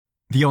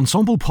The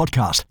Ensemble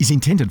podcast is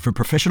intended for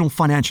professional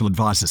financial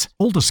advisors.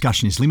 All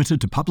discussion is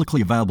limited to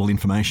publicly available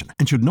information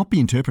and should not be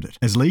interpreted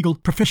as legal,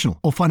 professional,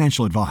 or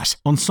financial advice.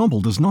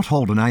 Ensemble does not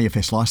hold an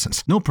AFS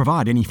license nor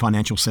provide any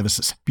financial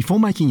services. Before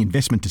making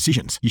investment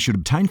decisions, you should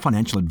obtain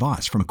financial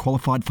advice from a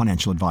qualified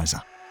financial advisor.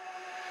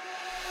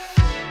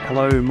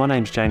 Hello, my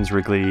name's James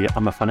Wrigley.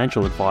 I'm a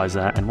financial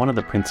advisor and one of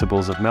the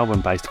principals of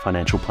Melbourne-based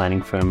financial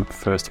planning firm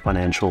First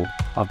Financial.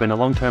 I've been a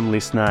long-term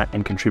listener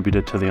and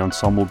contributor to the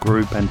Ensemble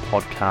group and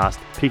podcast,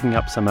 picking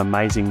up some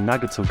amazing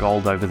nuggets of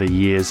gold over the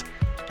years.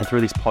 And through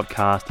this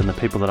podcast and the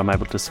people that I'm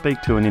able to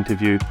speak to and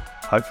interview,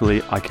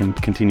 hopefully I can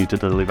continue to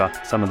deliver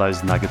some of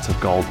those nuggets of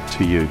gold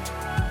to you.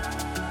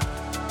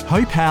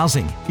 Hope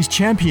Housing is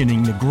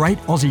championing the great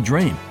Aussie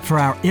dream for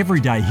our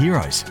everyday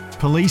heroes,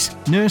 police,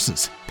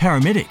 nurses,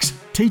 paramedics,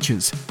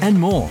 teachers and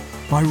more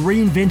by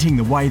reinventing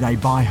the way they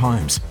buy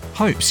homes.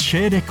 Hope's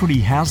shared equity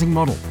housing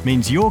model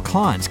means your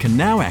clients can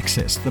now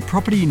access the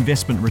property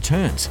investment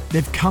returns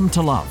they've come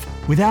to love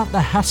without the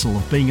hassle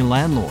of being a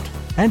landlord,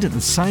 and at the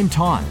same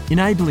time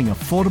enabling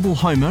affordable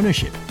home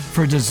ownership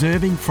for a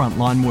deserving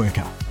frontline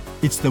worker.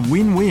 It's the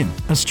win-win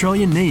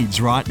Australia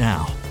needs right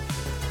now.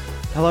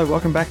 Hello,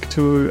 welcome back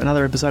to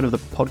another episode of the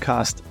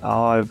podcast.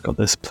 I've got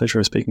this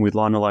pleasure of speaking with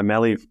Lionel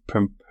O'Mally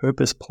from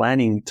Purpose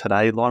Planning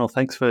today. Lionel,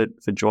 thanks for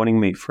joining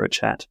me for a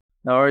chat.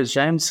 No worries,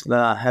 James.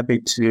 Happy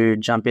to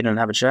jump in and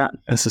have a chat.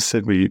 As I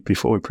said,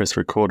 before we press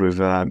record, we've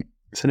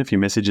sent a few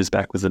messages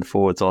backwards and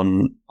forwards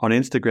on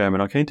Instagram,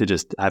 and I'm keen to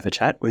just have a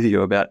chat with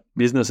you about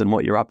business and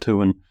what you're up to,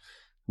 and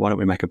why don't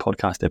we make a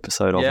podcast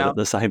episode of it at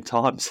the same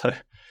time? So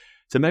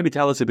maybe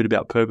tell us a bit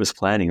about Purpose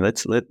Planning.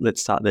 Let's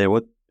start there.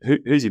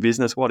 Who's your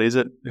business? What is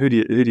it? Who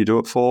do you do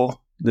it for?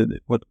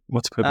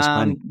 What's Purpose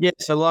Planning?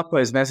 So like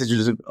those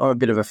messages, I'm a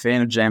bit of a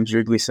fan of James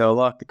Wrigley, so I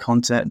like the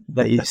content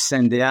that you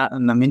send out,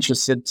 and I'm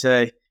interested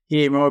to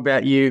hear more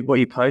about what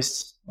you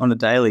post on a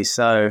daily.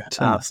 So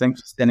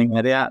thanks for sending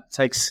that out. It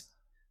takes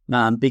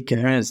big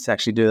cojones to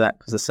actually do that,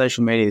 because the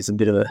social media is a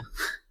bit of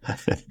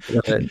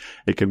a...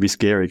 It can be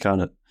scary,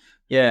 can't it?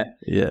 Yeah.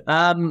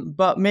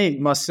 But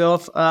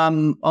myself,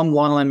 I'm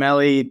Lionel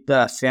O'Mally,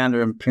 the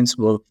founder and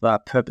principal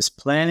of Purpose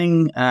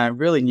Planning.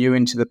 Really new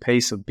into the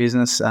piece of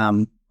business.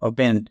 I've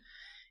been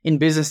in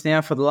business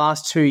now for the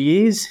last 2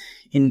 years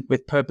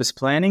with Purpose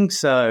Planning.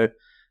 So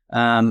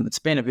it's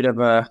been a bit of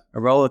a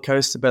roller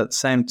coaster, but at the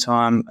same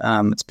time,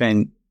 it's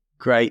been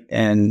great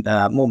and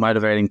more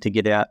motivating to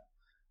get out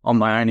on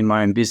my own in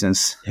my own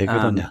business. Yeah, good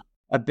on you.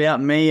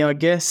 About me, I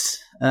guess,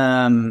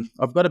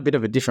 I've got a bit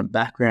of a different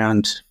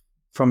background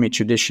from your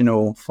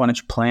traditional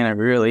financial planner,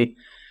 really.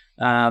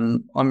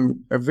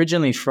 I'm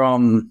originally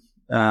from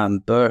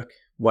Bourke,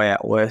 way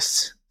out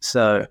west.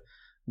 So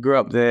grew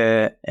up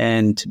there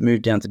and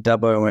moved down to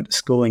Dubbo and went to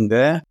schooling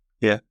there.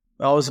 Yeah.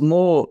 I was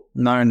more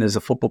known as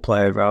a football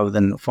player rather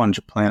than a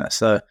financial planner.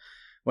 So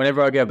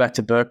whenever I go back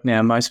to Bourke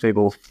now, most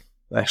people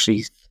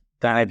actually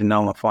don't even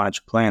know I'm a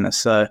financial planner.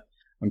 So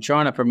I'm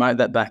trying to promote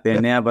that back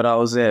there now, but I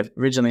was there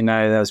originally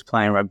known as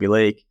playing rugby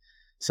league.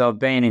 So I've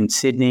been in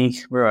Sydney,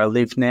 where I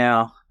live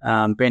now.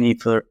 Been here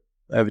for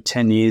over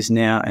 10 years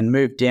now, and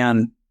moved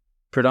down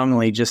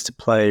predominantly just to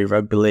play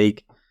rugby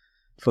league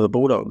for the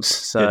Bulldogs.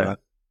 So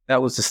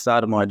that was the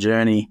start of my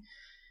journey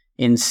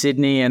in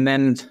Sydney. And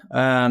then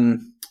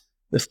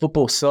the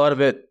football side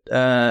of it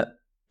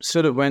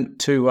sort of went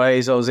two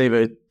ways. I was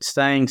either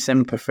staying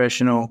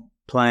semi-professional,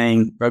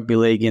 playing rugby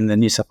league in the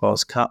New South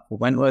Wales Cup for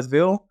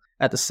Wentworthville.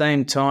 At the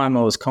same time,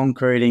 I was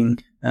concreting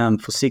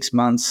for 6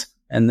 months,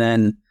 and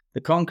then the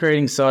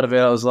concreting side of it,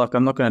 I was like,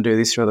 I'm not going to do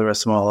this for the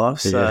rest of my life.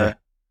 So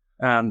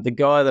the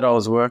guy that I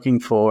was working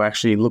for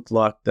actually looked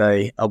like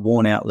a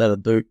worn-out leather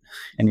boot,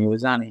 and he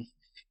was only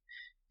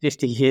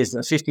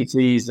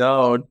 52 years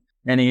old,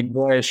 and he'd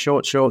wear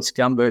short shorts,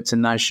 gumboots,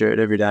 and no shirt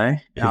every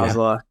day. And I was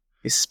like,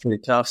 this is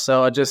pretty tough.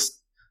 So I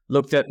just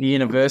looked at the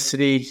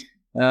university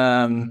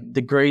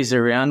degrees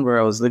around where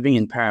I was living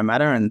in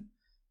Parramatta and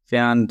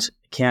found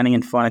accounting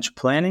and financial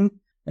planning.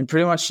 And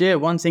pretty much,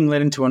 one thing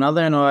led into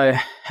another, and I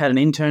had an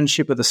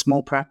internship with a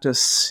small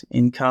practice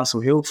in Castle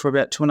Hill for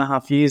about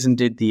 2.5 years and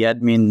did the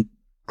admin,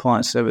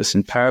 client service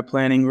and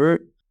paraplanning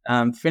route.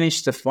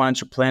 Finished the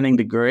financial planning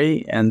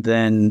degree, and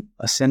then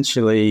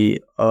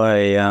essentially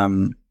I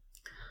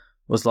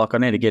was like, I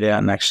need to get out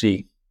and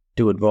actually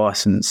do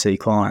advice and see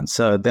clients.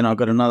 So then I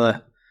got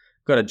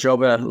a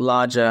job at a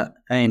larger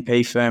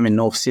A&P firm in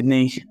North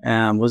Sydney,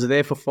 was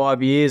there for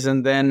 5 years,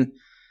 and then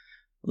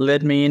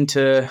led me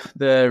into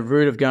the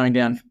route of going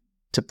down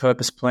to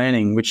Purpose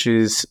Planning, which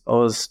is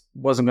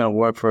wasn't going to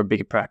work for a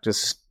bigger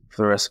practice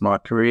for the rest of my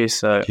career.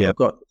 So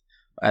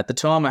at the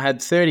time I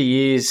had 30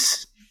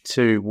 years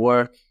to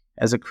work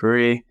as a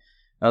career.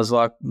 I was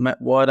like,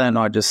 why don't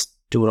I just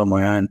do it on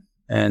my own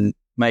and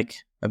make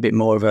a bit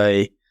more of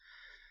a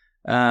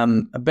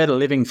better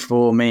living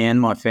for me and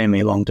my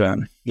family long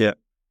term. Yeah.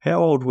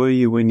 How old were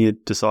you when you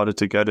decided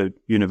to go to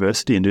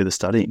university and do the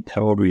studying?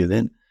 How old were you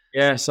then?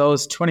 Yeah, so I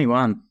was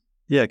 21.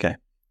 Yeah, okay.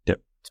 Yep.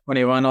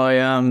 21.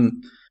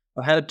 I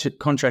I had a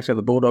contract with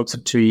the Bulldogs for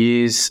 2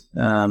 years.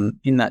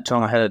 In that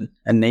time, I had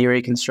a knee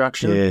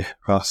reconstruction. Yeah,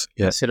 Ross.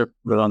 Yeah. I sort of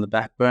put it on the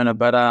back burner.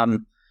 But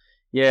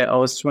yeah, I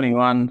was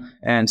 21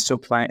 and still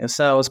playing.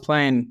 So I was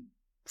playing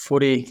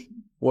footy,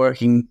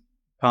 working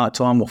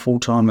part-time or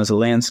full-time as a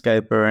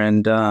landscaper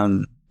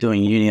and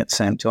doing uni at the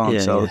same time.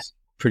 So it was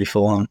pretty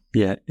full on.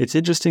 Yeah, it's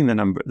interesting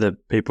the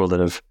people that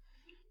have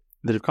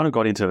kind of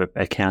got into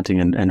accounting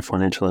and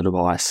financial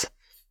advice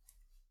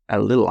a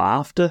little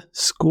after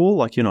school.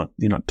 Like you're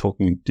not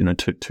talking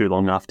too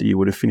long after you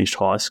would have finished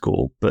high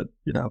school. But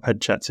I've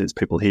had chats with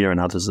people here and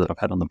others that I've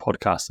had on the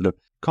podcast that have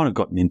kind of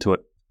gotten into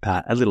it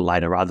a little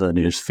later, rather than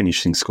just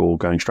finishing school,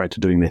 going straight to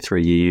doing their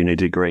 3-year uni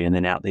degree, and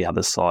then out the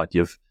other side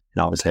you've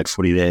obviously had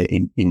footy there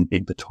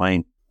in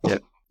between. Yeah.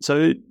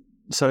 So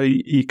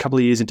a couple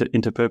of years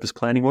into purpose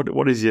planning.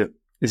 What is it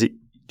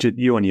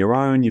you on your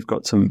own? You've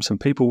got some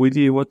people with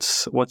you.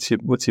 What's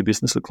your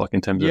business look like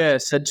in terms of? Yeah,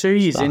 so 2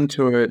 years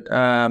into it,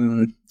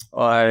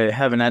 I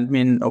have an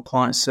admin or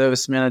client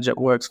service manager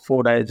that works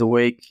 4 days a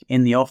week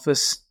in the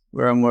office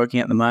where I'm working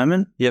at the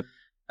moment. Yep.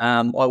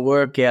 I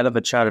work out of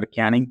a chartered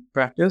accounting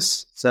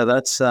practice, so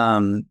that's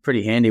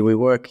pretty handy. We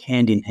work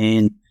hand in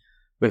hand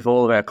with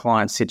all of our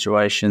client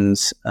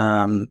situations.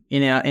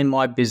 In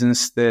my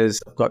business,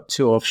 I've got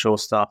 2 offshore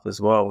staff as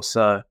well,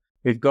 so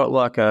we've got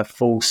like a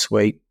full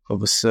suite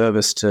of a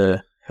service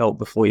to help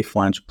with all your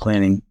financial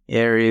planning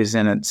areas,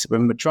 and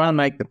when we're trying to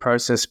make the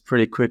process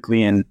pretty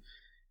quickly and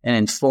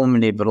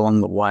informative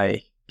along the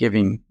way,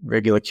 giving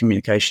regular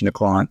communication to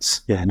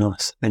clients. Yeah,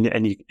 nice.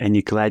 And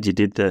you're glad you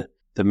did the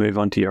move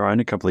onto your own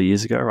a couple of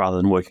years ago rather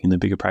than working in the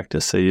bigger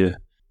practice. So you're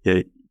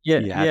happy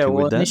well,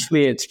 with that?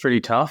 Initially it's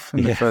pretty tough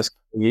in the first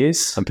couple of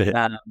years. I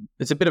bet.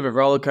 It's a bit of a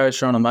roller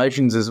coaster on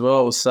emotions as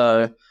well.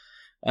 So,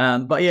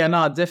 but yeah,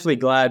 no, definitely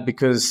glad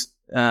because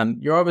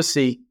you're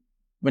obviously,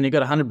 when you've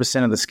got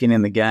 100% of the skin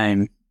in the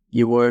game,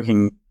 you're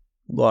working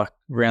like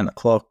around the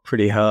clock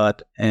pretty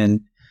hard,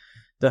 and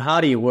the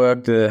harder you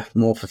work, the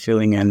more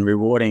fulfilling and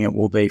rewarding it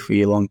will be for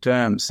you long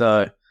term.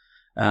 So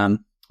I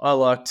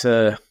like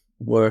to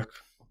work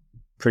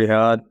pretty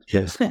hard.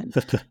 Yes.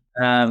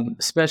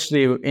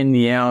 Especially in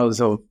the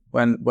hours of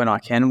when I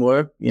can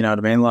work, you know what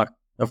I mean? Like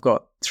I've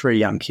got 3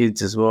 young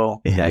kids as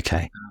well. Yeah,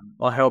 okay.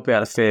 I help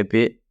out a fair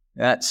bit.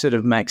 That sort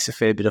of makes a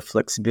fair bit of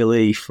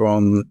flexibility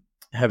from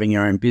having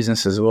your own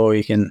business as well.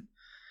 You can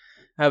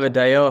have a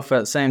day off at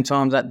the same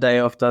time. That day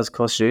off does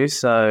cost you.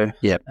 So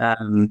yeah,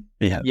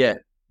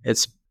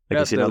 it's. I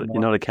guess you're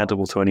not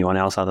accountable to anyone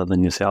else other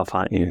than yourself,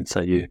 aren't you? So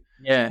you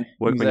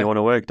work when you want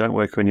to work. Don't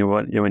work when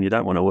you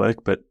don't want to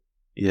work. But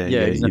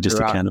you're just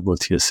accountable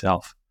to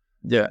yourself.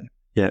 Yeah.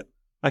 Yeah.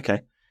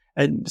 Okay.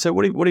 And so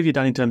what have you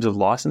done in terms of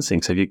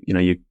licensing? So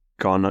you've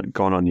gone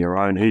on your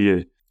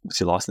own. What's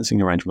your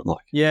licensing arrangement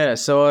like? Yeah.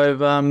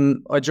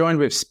 So I joined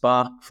with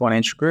Spark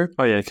Financial Group.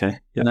 Oh yeah. Okay.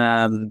 Yep.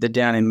 They're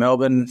down in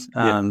Melbourne.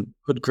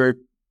 Good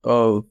group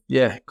of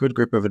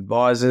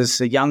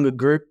advisors. A younger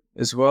group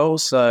as well.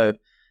 So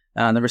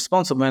the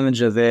responsible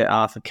manager there,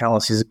 Arthur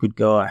Callis, is a good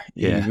guy.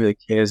 Yeah. He really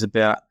cares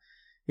about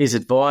his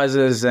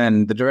advisors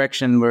and the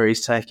direction where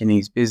he's taking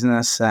his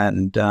business,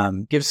 and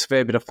gives a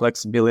fair bit of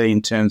flexibility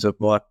in terms of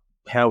like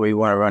how we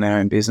want to run our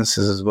own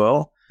businesses as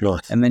well.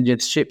 Right. And then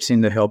just chips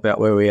in to help out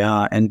where we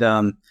are. And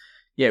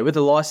with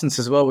the license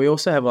as well, we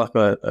also have like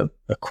a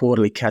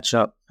quarterly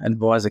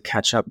advisor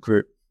catch-up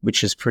group,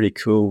 which is pretty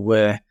cool,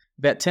 where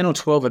about 10 or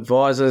 12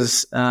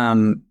 advisors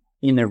in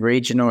the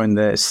region or in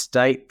the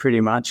state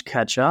pretty much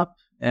catch up.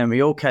 And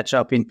we all catch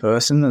up in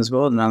person as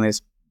well, none of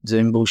this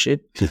Zoom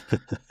bullshit.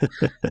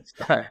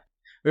 So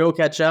we all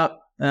catch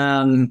up,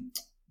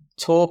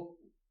 talk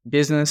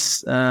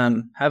business,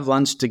 have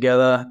lunch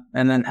together,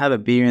 and then have a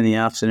beer in the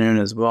afternoon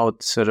as well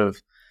to sort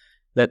of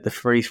let the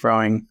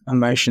free-throwing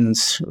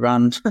emotions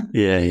run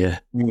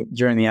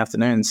during the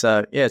afternoon.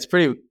 So, yeah, it's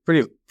pretty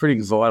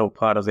vital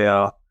part of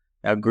our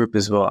group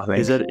as well, I think.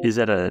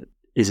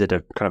 Is it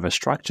a kind of a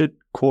structured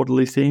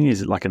quarterly thing?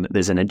 Is it like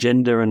there's an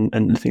agenda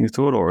and things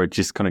to it, or it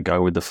just kind of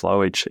go with the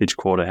flow each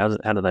quarter?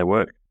 How do they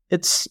work?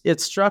 It's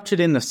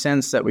structured in the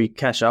sense that we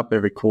catch up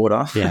every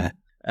quarter. Yeah.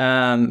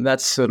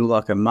 That's sort of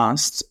like a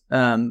must.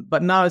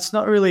 But no, it's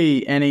not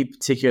really any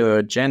particular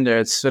agenda.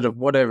 It's sort of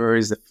whatever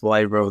is the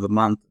flavour of the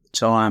month at the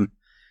time.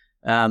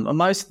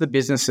 Most of the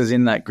businesses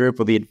in that group,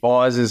 or the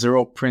advisors, are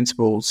all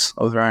principals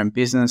of their own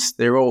business.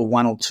 They're all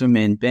 1 or 2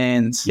 man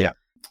bands. Yeah.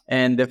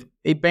 And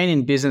they've been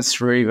in business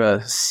for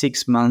either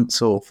 6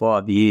 months or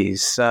 5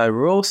 years. So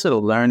we're all sort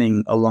of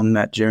learning along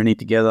that journey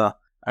together,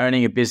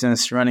 owning a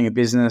business, running a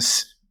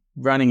business,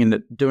 running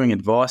and doing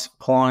advice for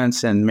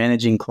clients and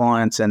managing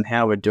clients, and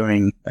how we're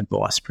doing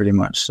advice pretty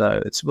much.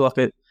 So it's like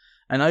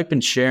an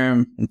open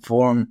sharing and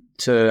forum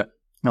to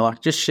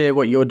just share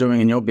what you're doing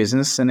in your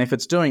business. And if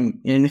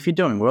you're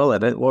doing well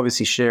at it, we'll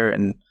obviously share it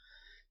and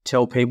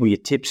tell people your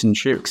tips and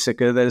tricks.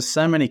 Because there's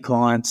so many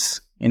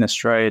clients in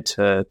Australia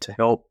to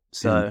help.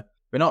 So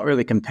we're not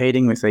really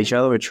competing with each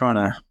other. We're trying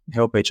to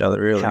help each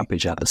other, really. Help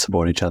each other,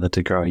 support each other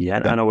to grow.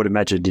 Yeah. And I would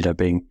imagine,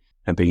 being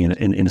and being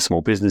in a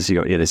small business, you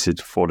got, this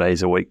is 4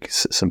 days a week,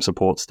 some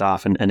support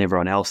staff and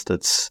everyone else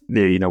that's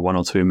there, 1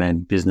 or 2 man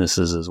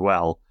businesses as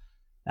well.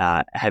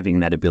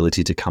 Having that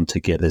ability to come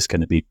together is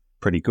going to be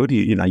pretty good.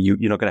 You're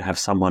not going to have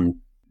someone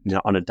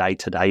on a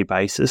day-to-day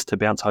basis to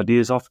bounce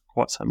ideas off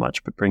quite so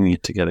much, but bringing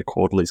it together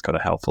quarterly has got to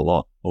help a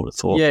lot, I would have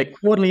thought. Yeah,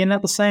 quarterly. And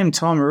at the same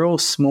time, we're all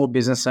small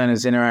business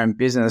owners in our own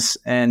business.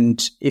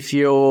 And if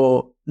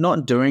you're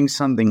not doing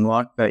something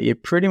like that, you're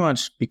pretty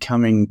much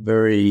becoming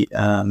very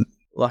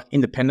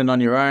independent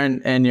on your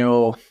own, and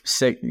you're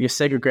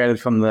segregated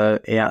from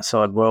the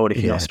outside world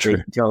if you're not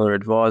speaking to other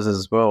advisors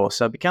as well.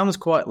 So it becomes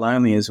quite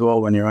lonely as well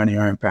when you're on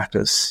your own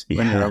practice,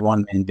 when you're a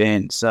one-man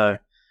band. So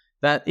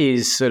that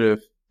is sort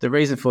of the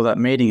reason for that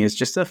meeting, is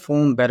just to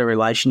form better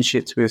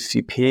relationships with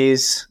your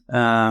peers,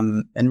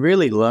 and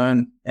really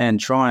learn and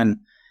try and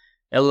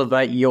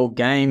elevate your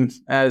game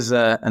as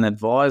an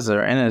advisor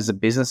and as a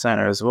business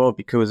owner as well.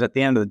 Because at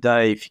the end of the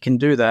day, if you can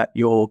do that,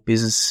 your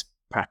business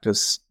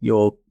practice,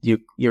 your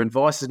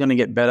advice is going to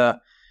get better.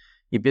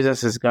 Your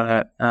business is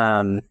going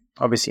to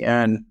obviously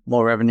earn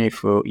more revenue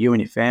for you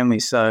and your family.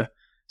 So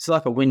it's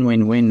like a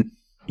win-win-win.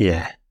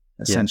 Yeah,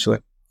 essentially.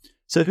 Yeah.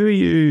 So who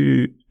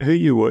are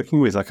you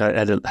working with? Like, I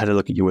had a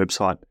look at your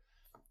website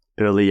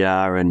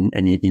earlier,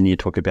 and you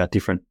talk about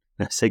different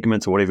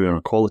segments or whatever you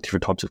want to call it,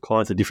 different types of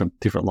clients at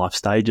different life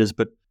stages.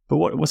 But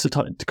what's the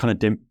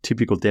kind of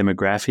typical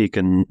demographic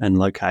and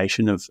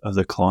location of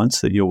the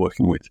clients that you're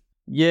working with?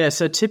 Yeah,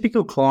 so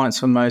typical clients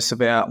for most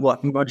of our,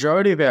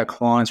 majority of our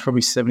clients,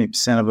 probably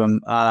 70% of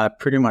them are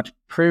pretty much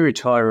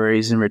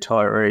pre-retirees and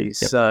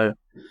retirees. Yep. So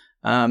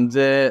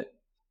they're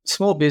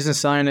small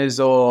business owners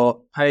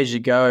or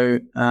pay-as-you-go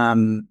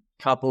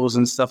couples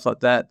and stuff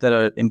like that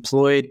are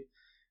employed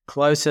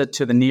closer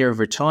to the near of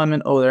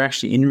retirement, or they're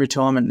actually in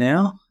retirement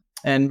now.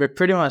 And we're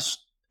pretty much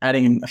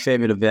adding a fair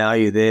bit of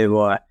value there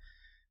by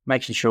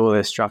making sure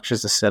their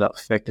structures are set up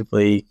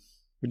effectively,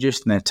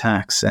 reducing their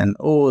tax and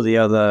all the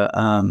other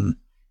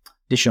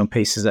additional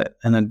pieces that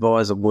an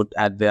advisor would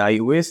add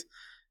value with.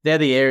 They're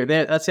the area.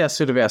 That's our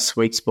sort of our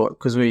sweet spot,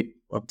 because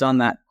I've done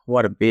that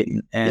quite a bit,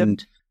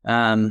 and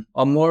I'm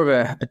more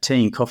of a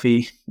tea and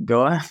coffee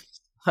guy.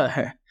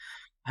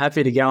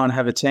 Happy to go and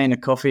have a tea and a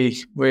coffee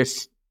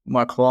with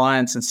my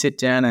clients and sit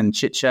down and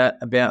chit chat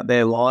about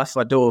their life.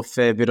 I do a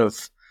fair bit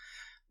of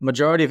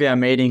majority of our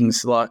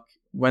meetings, like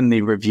when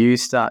the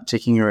reviews start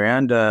ticking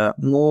around,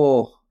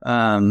 more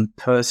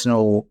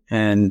personal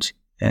and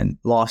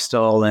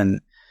lifestyle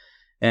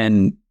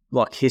and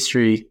like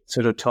history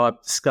sort of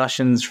type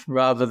discussions,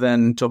 rather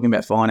than talking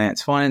about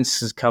finance.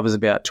 Finance covers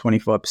about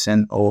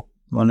 25%, or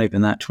not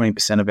even that,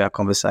 20% of our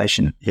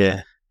conversation.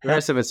 Yeah. The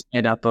rest of it's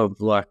made up of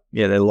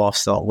their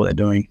lifestyle, what they're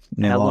doing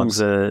in their lives.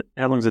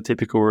 How long's a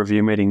typical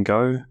review meeting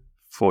go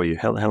for you?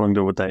 How long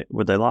would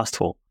they last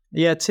for?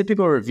 Yeah,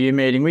 typical review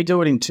meeting, we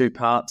do it in 2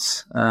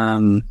 parts.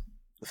 The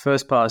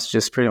first part is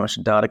just pretty much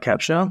data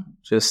capture,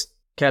 just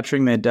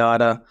capturing their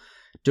data,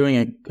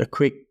 doing a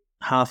quick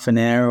half an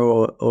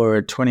hour or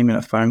a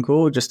 20-minute phone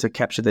call just to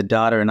capture the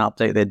data and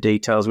update their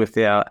details with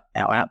our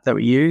app that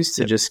we use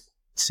to just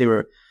see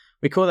where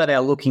we call that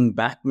our looking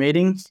back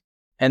meeting.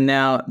 And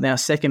now our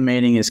second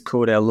meeting is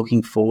called our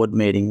looking forward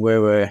meeting,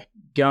 where we're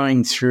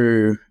going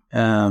through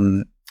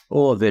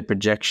all of their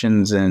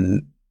projections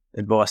and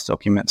advice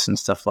documents and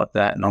stuff like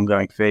that, and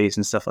ongoing fees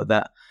and stuff like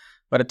that.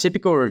 But a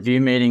typical review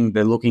meeting,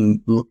 the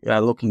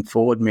looking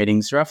forward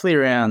meetings, roughly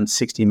around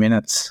 60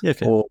 minutes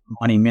or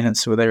 90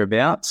 minutes or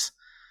thereabouts.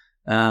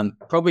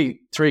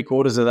 Probably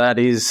 3/4 of that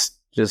is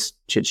just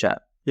chit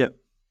chat. Yep.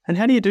 And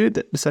how do you do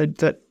that? So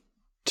that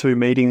 2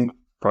 meeting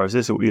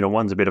process,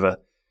 one's a bit of a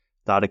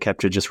data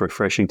capture, just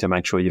refreshing to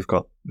make sure you've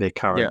got their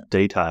current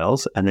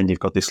details, and then you've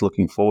got this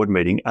looking forward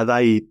meeting. Are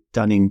they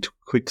done in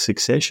quick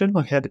succession?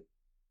 Like how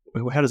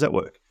does that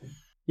work?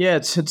 Yeah,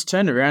 it's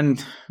turned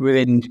around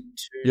within 2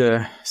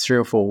 to 3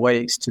 or 4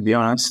 weeks, to be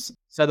honest.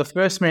 So the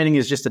first meeting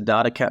is just a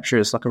data capture.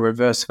 It's like a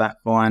reverse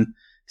fact find.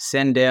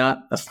 Send out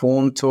a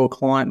form to a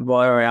client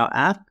via our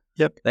app.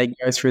 Yep. They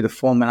go through the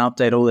form and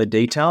update all their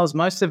details.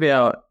 Most of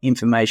our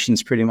information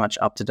is pretty much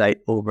up to date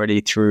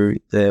already through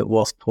the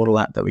Wealth Portal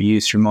app that we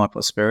use through My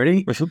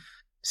Prosperity. Mm-hmm.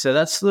 So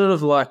that's sort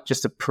of like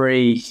just a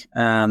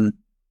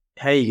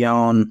how you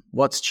going,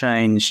 what's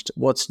changed,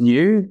 what's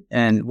new,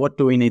 and what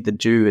do we need to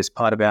do as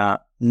part of our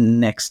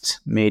next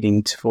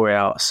meeting for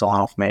our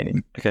sign-off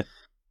meeting. Okay.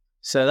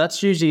 So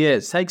that's usually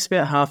it. It takes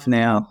about half an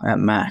hour at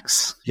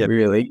max,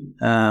 really.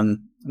 And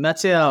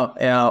that's our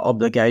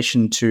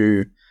obligation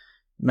to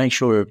make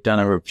sure we've done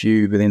a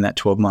review within that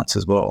 12 months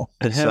as well.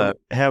 And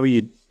how are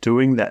you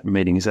doing that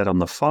meeting? Is that on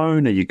the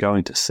phone? Are you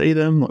going to see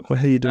them? How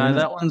are you doing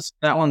that?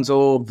 That one's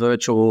all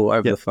virtual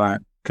over the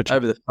phone. Gotcha.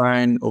 Over the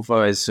phone or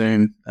via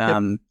Zoom.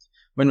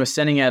 When we're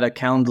sending out a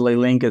Calendly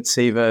link, it's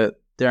either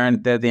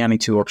they're the only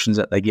 2 options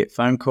that they get: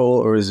 phone call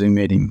or a Zoom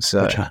meeting.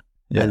 So, gotcha.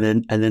 And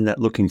then that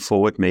looking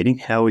forward meeting,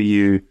 how are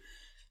you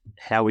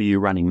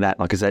running that?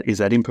 Like, is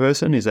that in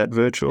person? Is that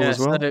virtual as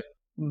well? So,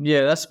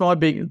 that's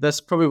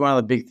probably one of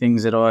the big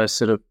things that I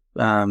sort of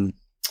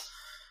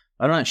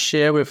I don't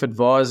share with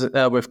advisors,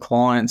 with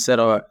clients, that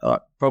I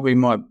probably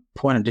my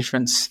point of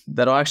difference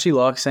that I actually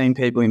like seeing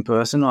people in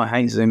person. I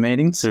hate Zoom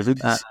meetings.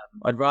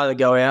 I'd rather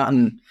go out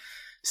and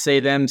see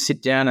them,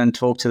 sit down and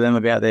talk to them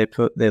about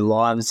their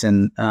lives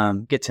and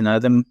get to know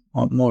them.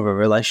 I'm more of a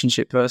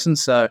relationship person.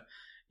 So,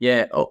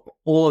 yeah,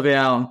 all of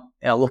our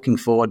looking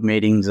forward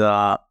meetings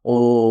are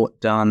all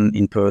done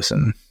in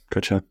person.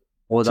 Gotcha.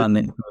 All done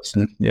in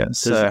person, yeah.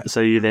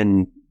 So you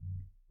then,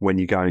 when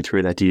you're going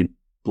through that, do you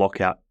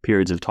block out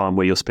periods of time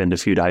where you'll spend a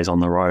few days on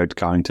the road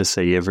going to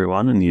see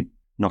everyone and you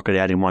knock it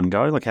out in one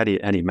go? Like how do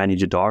you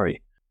manage your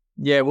diary?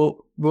 Yeah,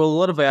 well, a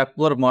lot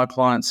of my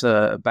clients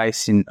are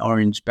based in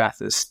Orange,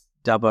 Bathurst,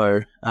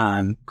 Dubbo,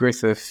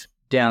 Griffith,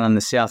 down on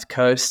the south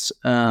coast,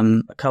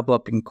 a couple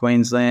up in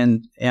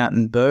Queensland, out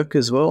in Burke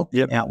as well,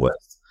 out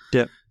west.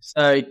 Yep.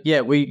 So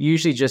yeah, we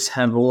usually just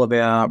have all of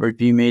our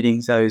review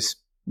meetings, those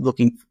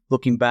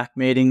looking back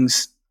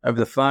meetings over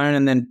the phone,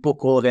 and then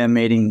book all of our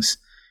meetings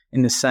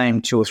in the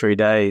same 2 or 3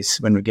 days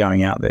when we're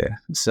going out there.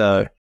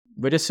 So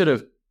we're just sort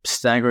of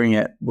staggering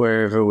it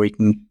wherever we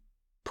can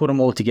put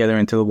them all together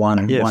into the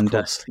one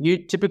day. You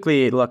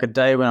typically, like a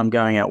day when I'm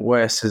going out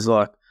west is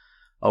like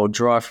I'll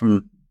drive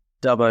from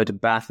Dubbo to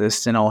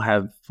Bathurst and I'll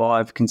have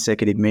 5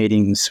 consecutive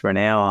meetings for an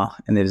hour,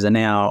 and there's an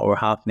hour or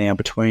half an hour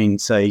between.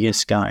 So you're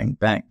just going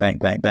bang, bang,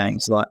 bang, bang.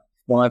 It's like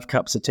 5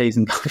 cups of teas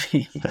and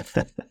coffee.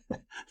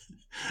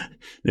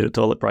 Need a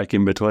toilet break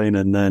in between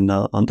and then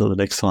on to the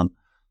next one.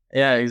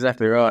 Yeah,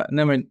 exactly right. And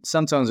then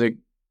sometimes we're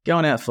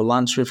going out for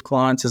lunch with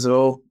clients as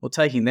well, or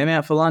taking them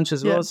out for lunch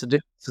as well. It's a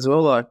difference as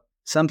well. Like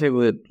some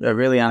people are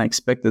really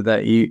unexpected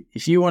that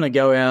if you want to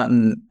go out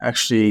and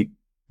actually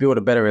build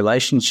a better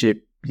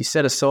relationship, you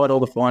set aside all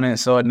the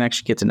finance side and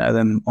actually get to know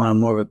them on a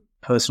more of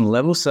a personal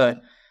level. So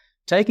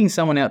taking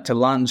someone out to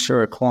lunch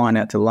or a client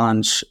out to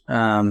lunch,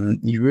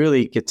 you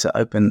really get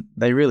to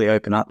they really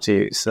open up to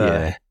you.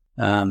 So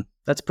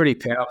that's pretty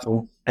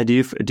powerful. And do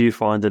you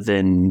find that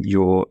then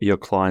your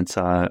clients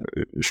are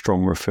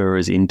strong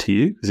referrers into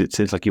you? Because it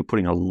seems like you're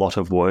putting a lot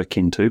of work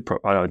into,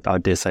 I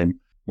dare say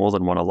more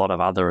than what a lot of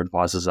other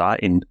advisors are,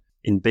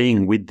 in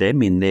being with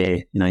them in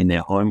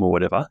their home or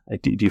whatever.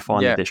 Do you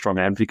find that they're strong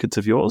advocates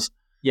of yours?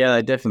 Yeah,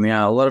 they definitely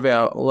are. A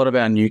lot of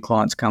our new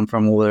clients come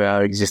from all of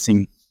our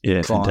existing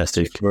clients.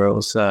 Fantastic.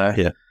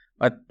 So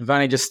I've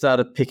only just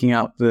started picking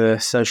up the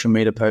social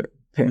media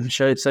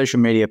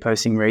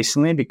posting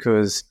recently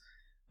because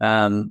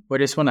we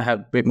just want to have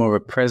a bit more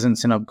of a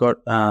presence, and I've got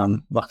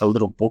like a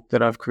little book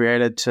that I've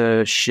created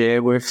to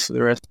share with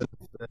the rest of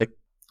the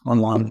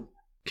online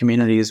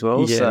community as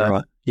well.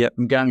 Right. Yep.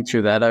 I'm going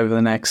through that over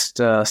the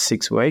next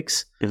 6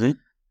 weeks. Is it?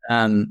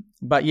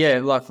 But yeah,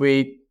 like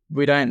we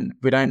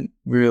don't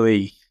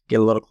really get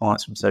a lot of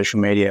clients from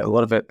social media. A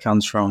lot of it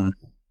comes from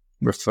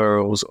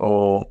referrals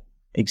or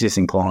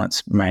existing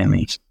clients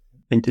mainly.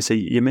 And to see,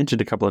 you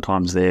mentioned a couple of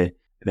times there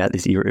about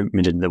this. You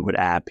mentioned the word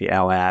app,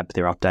 our app.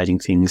 They're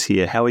updating things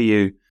here. How are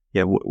you?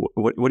 Yeah,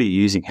 what are you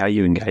using? How are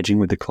you engaging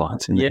with the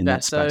clients in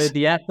that space? So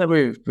the app that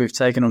we've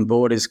taken on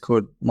board is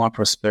called My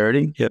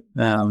Prosperity. Yep.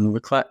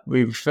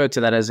 We refer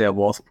to that as our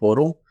wealth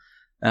portal.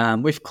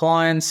 With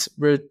clients,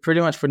 pretty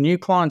much for new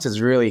clients, it's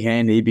really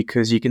handy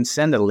because you can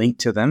send a link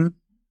to them.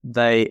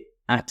 They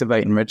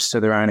activate and register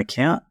their own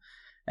account.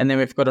 And then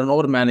we've got an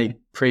automatic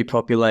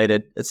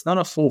pre-populated, it's not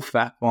a full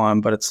fact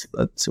find, but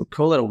we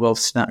call it a wealth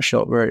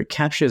snapshot, where it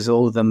captures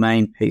all of the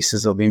main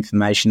pieces of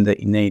information that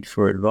you need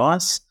for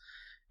advice.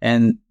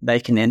 And they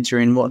can enter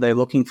in what they're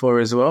looking for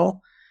as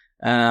well.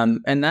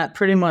 And that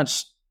pretty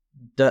much,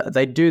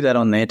 they do that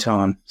on their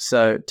time.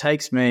 So it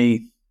takes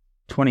me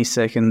 20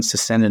 seconds to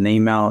send an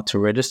email to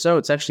register.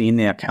 It's actually in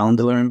our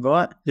calendar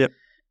invite. Yep.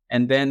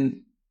 And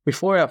then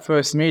before our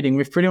first meeting,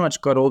 we've pretty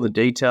much got all the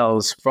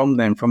details from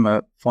them from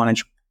a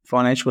financial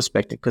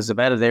perspective, because they've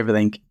added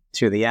everything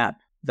to the app.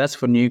 That's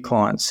for new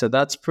clients. So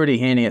that's pretty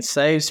handy. It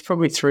saves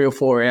probably 3 or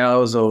 4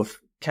 hours of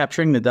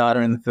capturing the data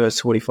in the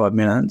first 45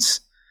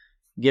 minutes,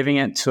 giving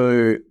it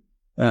to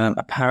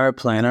a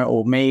paraplanner,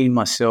 or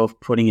myself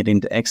putting it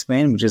into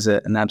Xplan, which is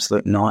an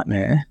absolute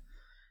nightmare.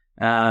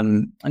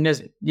 And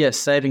there's,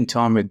 saving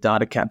time with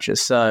data capture.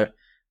 So,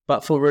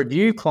 but for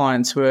review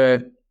clients,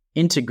 we're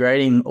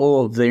integrating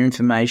all of the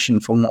information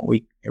from what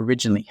we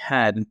originally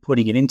had and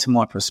putting it into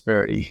My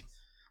Prosperity.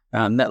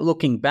 That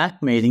looking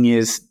back meeting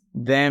is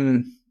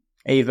them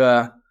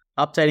either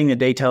updating the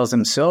details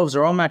themselves,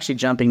 or I'm actually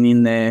jumping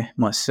in there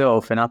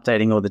myself and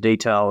updating all the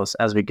details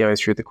as we go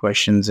through the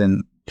questions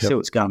and see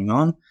what's going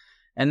on.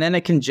 And then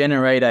it can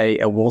generate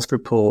a wealth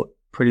report,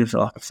 pretty much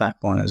like a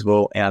fact line as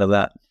well, out of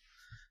that.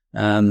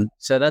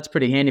 So that's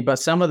pretty handy. But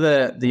some of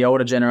the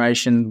older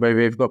generation, where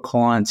we've got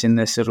clients in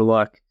their sort of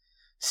like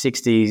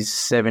 60s,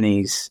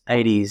 70s,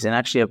 80s, and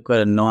actually I've got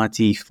a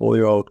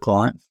 94-year-old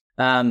client.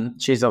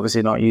 She's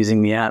obviously not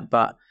using the app,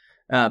 but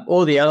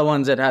all the other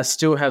ones that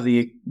still have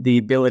the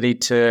ability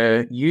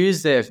to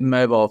use their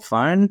mobile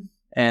phone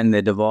and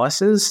their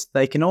devices,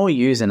 they can all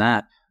use an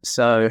app.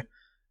 So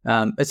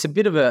it's a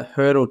bit of a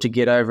hurdle to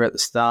get over at the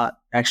start.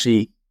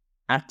 Actually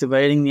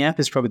activating the app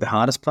is probably the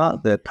hardest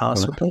part, the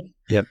password.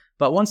 Yep.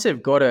 But once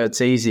they've got it,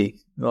 it's easy.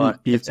 Like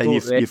you're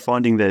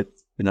finding that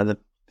the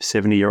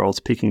 70-year-olds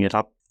picking it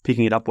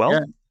up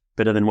well.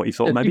 better than what you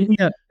thought, maybe?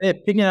 They're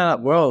picking it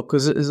up well,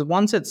 because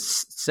once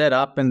it's set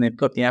up and they've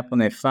got the app on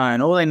their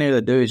phone, all they need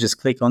to do is just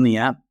click on the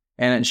app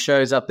and it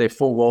shows up their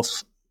full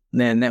wealth,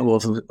 their net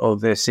worth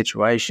of their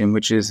situation,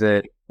 which is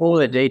all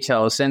their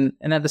details. And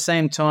at the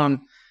same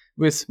time,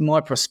 with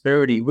My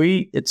Prosperity,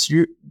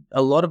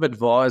 a lot of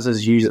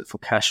advisors use it for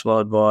cash flow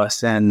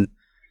advice and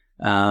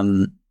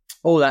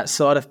all that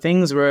side of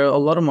things, where a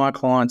lot of my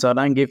clients, I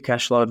don't give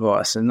cash flow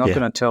advice. I'm not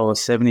going to tell a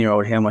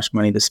 70-year-old how much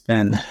money to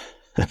spend.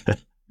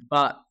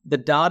 But the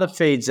data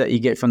feeds that you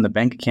get from the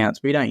bank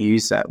accounts, we don't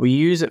use that. We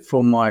use it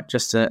for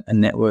just a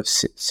net worth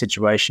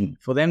situation.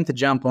 For them to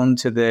jump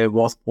onto their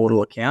wealth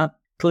portal account,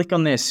 click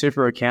on their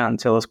super account and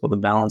tell us what the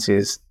balance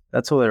is.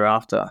 That's all they're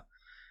after.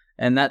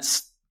 And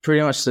that's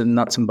pretty much the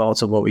nuts and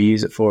bolts of what we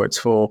use it for. It's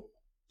for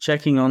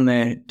checking on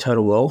their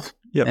total wealth.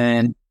 Yep.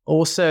 And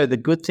also the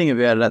good thing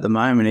about it at the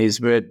moment is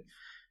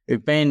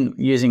we've been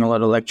using a lot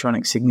of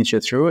electronic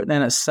signature through it,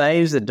 and it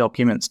saves the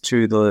documents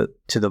to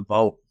the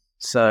vault.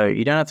 So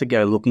you don't have to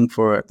go looking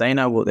for it. They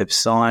know what they've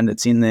signed.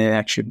 It's in their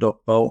actual doc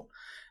vault.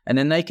 And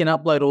then they can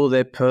upload all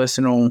their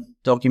personal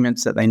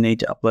documents that they need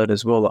to upload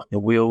as well, like their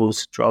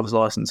wills, driver's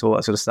license, all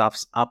that sort of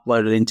stuff's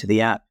uploaded into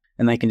the app.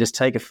 And they can just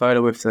take a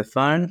photo with their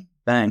phone.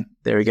 Bang,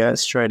 there we go,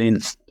 straight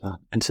in.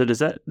 And so does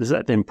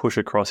that then push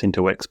across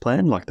into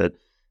Xplan, like that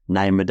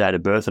name and date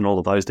of birth and all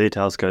of those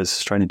details goes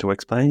straight into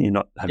Xplan? You're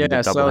not having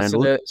to double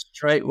handle it? It's a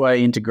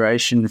straightway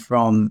integration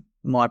from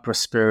My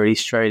Prosperity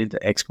straight into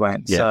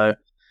Xplan. Yeah. So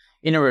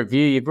in a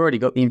review, you've already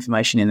got the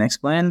information in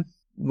Xplan.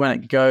 When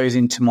it goes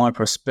into My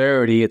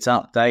Prosperity, it's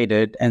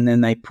updated, and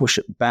then they push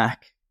it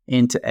back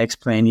into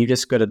Xplan. You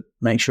just got to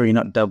make sure you're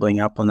not doubling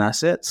up on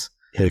assets.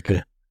 Yeah,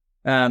 okay.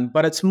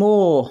 But it's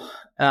more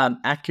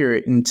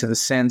accurate into the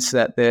sense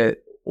that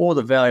all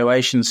the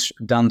valuations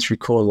done through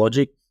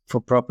CoreLogic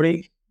for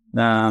property.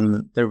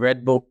 The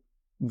Red Book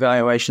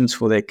valuations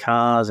for their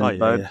cars and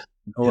boats,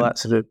 and all that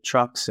sort of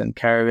trucks and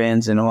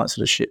caravans and all that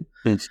sort of shit.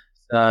 Yes.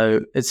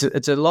 So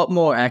it's a lot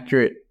more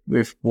accurate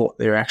with what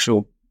their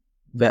actual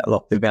their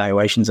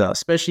valuations are,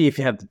 especially if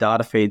you have the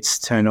data feeds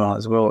turned on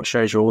as well. It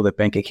shows you all their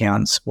bank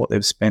accounts, what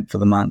they've spent for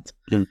the month,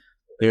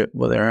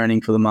 what they're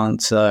earning for the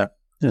month. So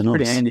it's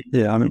pretty handy.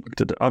 Yeah, I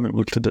haven't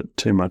looked at it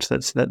too much.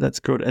 That's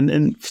good.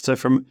 And so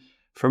from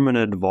an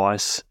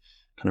advice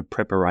kind of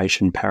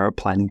preparation, power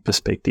planning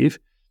perspective,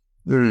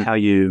 how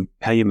you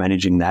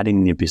managing that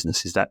in your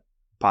business? Is that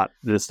part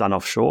that's done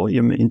offshore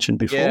you mentioned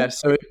before? Yeah,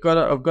 so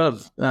I've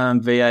got a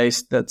VA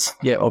that's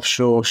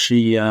offshore.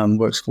 She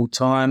works full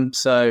time.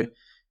 So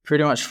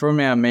pretty much from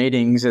our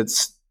meetings,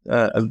 it's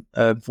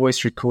a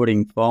voice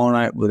recording file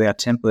note with our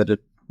templated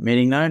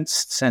meeting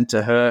notes sent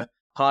to her.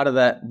 Part of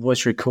that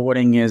voice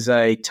recording is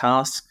a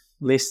task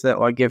list that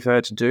I give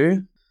her to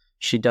do.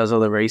 She does all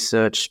the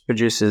research,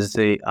 produces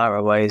the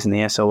ROAs and the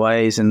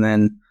SOAs, and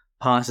then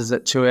passes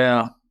it to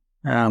our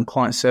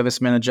client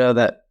service manager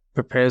that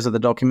prepares the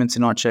documents,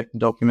 and I check the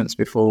documents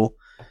before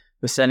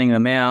we're sending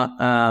them out.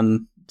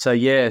 So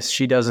yes,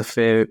 she does a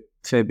fair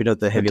bit of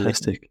the heavy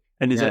lifting.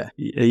 And are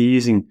you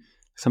using?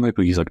 Some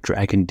people use like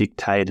drag and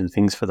dictate and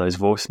things for those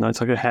voice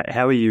notes. Like,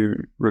 how are you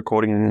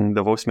recording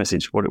the voice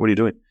message? What are you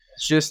doing?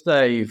 It's just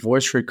a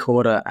voice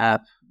recorder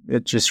app.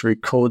 It just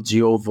records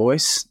your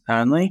voice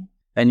only,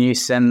 and you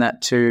send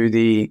that to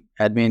the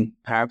admin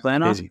power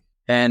planner. Easy.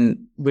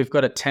 And we've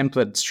got a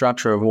template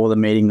structure of all the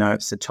meeting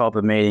notes, the type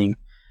of meeting,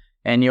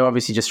 and you're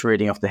obviously just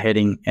reading off the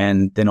heading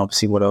and then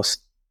obviously what else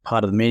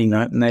part of the meeting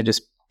note, and they're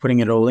just putting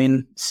it all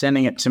in,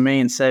 sending it to me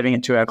and saving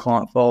it to our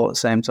client file at the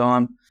same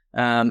time.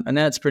 And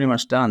then it's pretty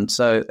much done.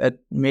 So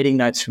meeting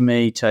notes for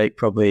me take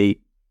probably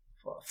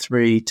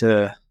 3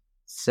 to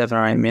 7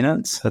 or 8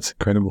 minutes. That's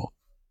incredible.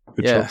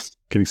 Good job.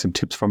 Getting some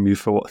tips from you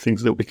for what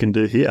things that we can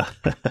do here.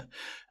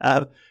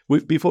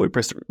 Before we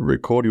pressed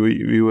record,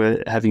 we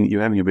were having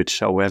a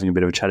bit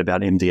of a chat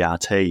about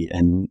MDRT,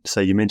 and so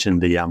you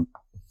mentioned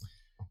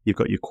you've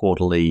got your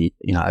quarterly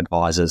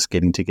advisors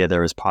getting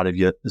together as part of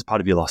your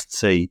Lost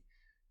C,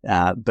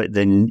 but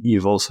then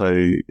you've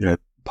also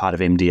part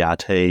of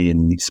MDRT,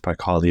 and you spoke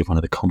highly of one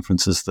of the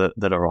conferences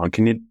that are on.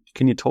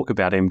 Can you talk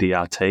about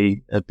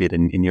MDRT a bit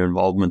in your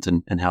involvement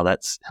and how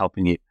that's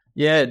helping you?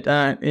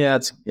 Yeah,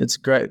 it's a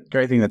great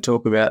thing to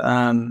talk about.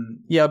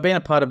 I've been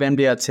a part of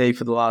MDRT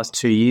for the last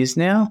 2 years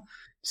now.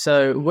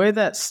 So where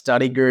that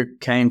study group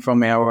came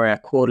from, our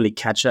quarterly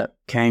catch-up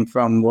came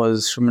from,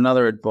 was from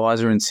another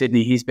advisor in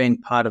Sydney. He's been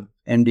part of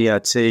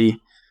MDRT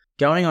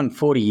going on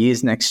 40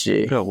 years next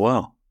year. Oh,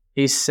 wow.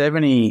 He's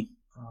 70,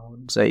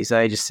 so his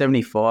age is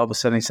 75 or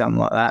 70, something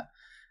like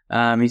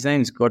that. His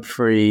name's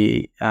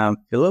Godfrey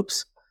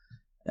Phillips.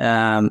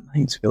 I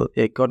think it's Philip.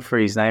 Yeah,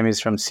 Godfrey, his name is,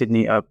 from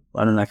Sydney. I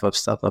don't know if I've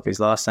stuffed up his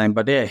last name,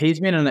 but yeah,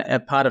 he's been a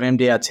part of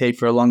MDRT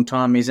for a long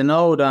time. He's an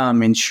old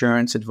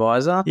insurance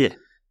advisor. Yeah.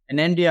 And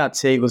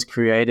MDRT was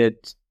created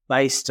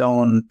based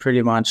on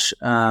pretty much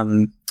the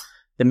 $1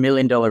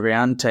 Million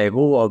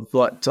Roundtable of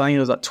I think it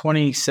was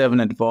 27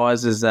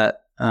 advisors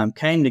that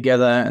came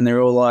together, and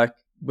they're all like,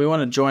 we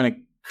want to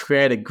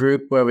create a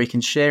group where we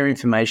can share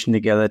information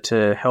together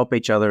to help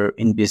each other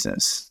in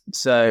business.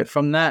 So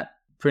from that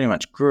pretty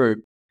much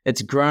group,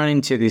 it's grown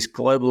into this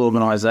global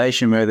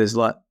organization where there's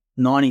like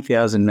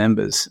 90,000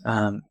 members.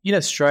 In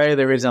Australia,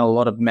 there isn't a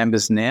lot of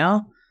members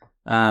now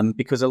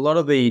because a lot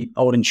of the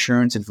old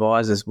insurance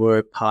advisors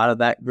were part of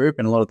that group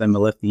and a lot of them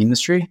have left the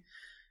industry.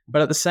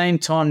 But at the same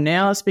time,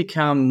 now it's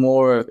become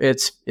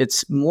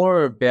it's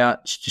more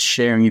about just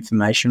sharing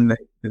information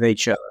with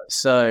each other.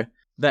 So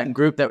that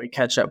group that we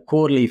catch up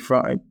quarterly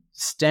from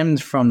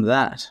stemmed from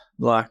that.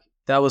 Like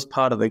that was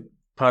part of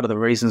the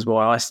reasons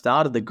why I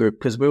started the group,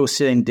 because we were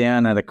sitting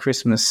down at a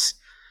Christmas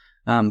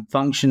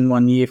function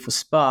one year for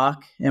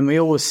Spark, and we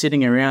all were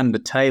sitting around the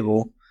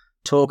table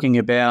talking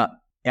about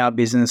our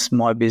business,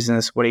 my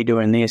business, what are you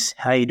doing this,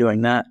 how are you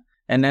doing that?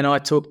 And then I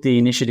took the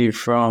initiative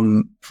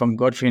from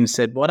Godfrey and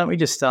said, why don't we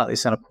just start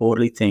this on a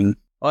quarterly thing?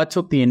 I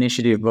took the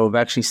initiative of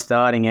actually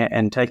starting it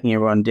and taking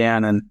everyone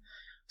down. And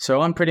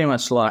so I'm pretty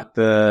much like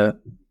the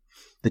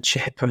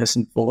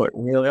chairperson for it,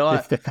 really.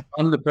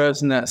 I'm the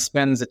person that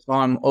spends the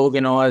time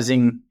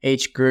organising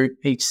each group,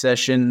 each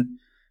session,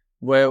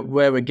 where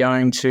we're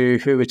going to,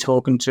 who we're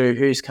talking to,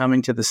 who's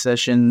coming to the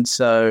session.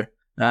 So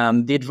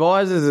the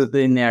advisors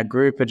in our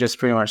group are just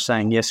pretty much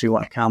saying, yes, we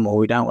want to come or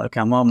we don't want to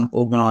come. I'm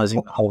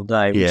organising the whole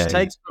day, which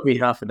takes probably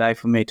half a day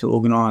for me to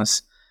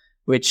organise,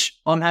 which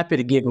I'm happy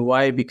to give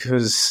away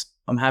because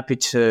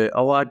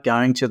I like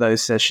going to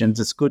those sessions.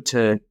 It's good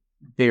to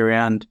be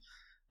around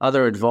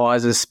other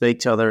advisors, speak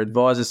to other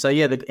advisors. So,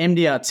 the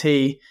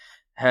MDRT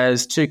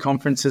has 2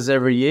 conferences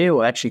every year,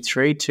 or actually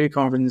 2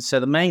 conferences. So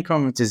the main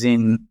conference is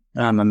in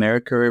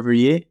America every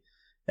year.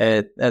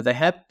 They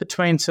have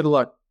between sort of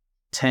like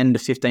 10 to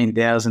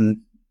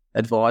 15,000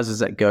 advisors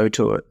that go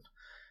to it.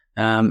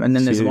 And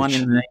then there's one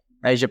in the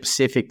Asia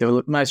Pacific.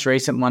 The most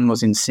recent one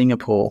was in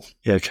Singapore.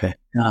 Yeah, okay.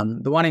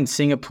 The one in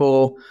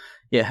Singapore,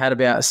 had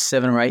about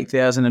 7,000 or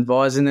 8,000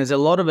 advisors. And there's a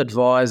lot of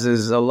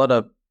advisors,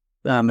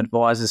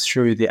 advisors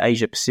through the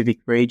Asia Pacific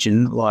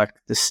region, like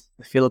the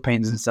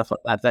Philippines and stuff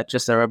like that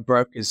just are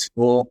brokers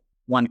for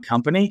one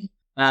company.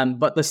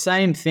 But the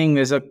same thing,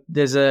 there's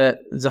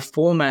a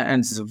format, and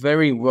it's a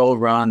very well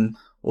run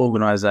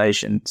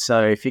organization.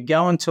 So if you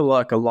go into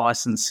like a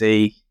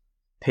licensee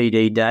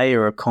PD day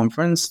or a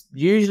conference,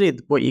 usually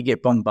what you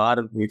get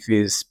bombarded with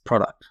is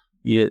product.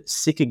 You're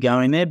sick of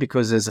going there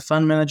because there's a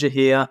fund manager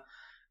here,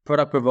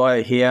 product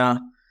provider here.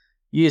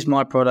 Use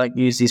my product,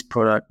 use this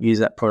product, use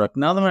that product.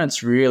 Another one,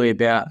 it's really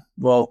about,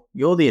 well,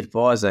 you're the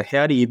advisor.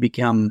 How do you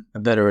become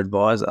a better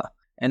advisor?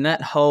 And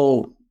that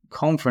whole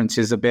conference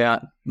is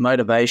about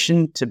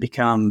motivation to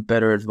become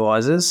better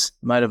advisors,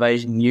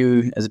 motivating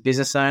you as a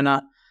business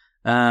owner,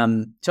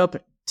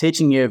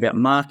 teaching you about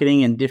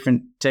marketing and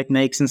different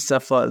techniques and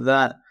stuff like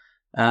that,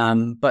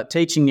 but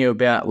teaching you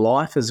about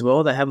life as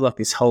well. They have like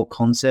this whole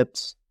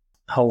concept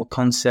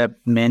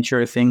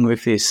mantra thing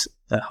with this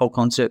whole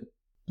concept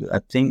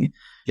thing.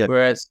 Yep.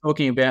 Where it's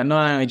talking about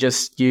not only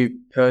just you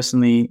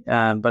personally,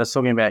 but it's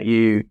talking about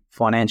you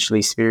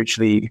financially,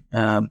 spiritually,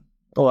 all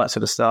that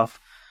sort of stuff.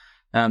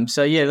 But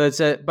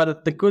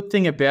the good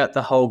thing about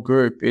the whole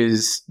group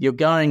is you're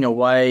going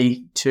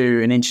away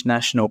to an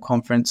international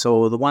conference,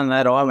 or the one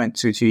that I went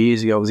to 2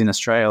 years ago was in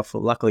Australia,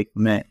 luckily for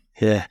me.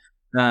 Yeah.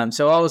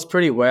 So I was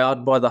pretty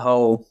wowed by the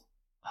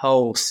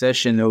whole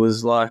session. It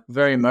was like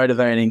very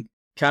motivating.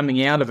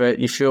 Coming out of it,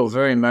 you feel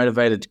very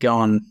motivated to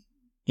go and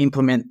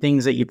implement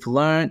things that you've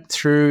learned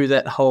through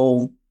that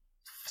whole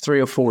 3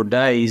 or 4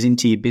 days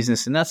into your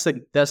business. And that's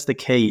the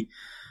key.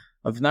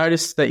 I've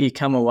noticed that you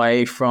come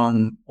away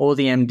from all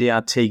the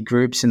MDRT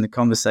groups and the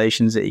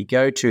conversations that you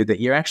go to,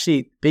 that you're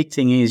actually, big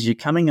thing is you're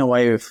coming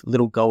away with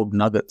little gold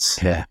nuggets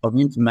of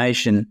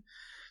information.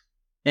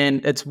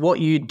 And it's what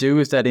you do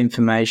with that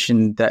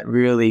information that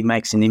really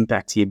makes an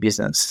impact to your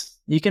business.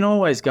 You can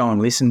always go and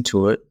listen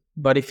to it,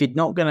 but if you're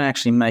not going to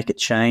actually make a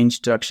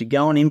change to actually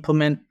go and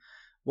implement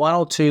 1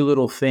 or 2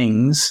 little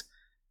things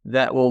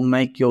that will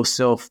make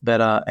yourself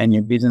better and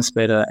your business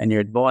better and your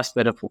advice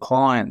better for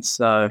clients.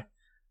 So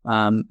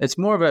it's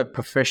more of a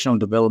professional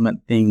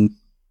development thing.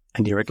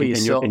 And you reckon,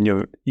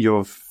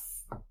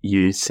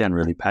 you sound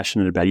really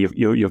passionate about it.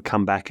 You've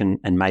come back and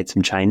made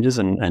some changes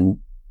and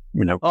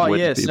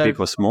big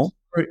or small.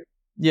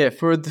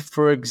 For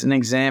an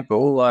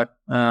example, like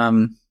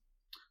one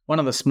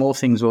of the small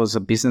things was a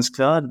business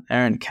card.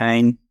 Aaron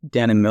Kane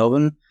down in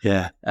Melbourne.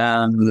 Yeah.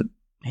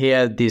 He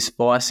had this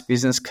Vice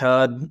business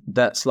card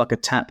that's like a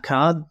tap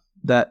card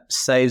that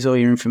saves all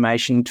your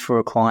information for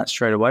a client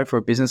straight away for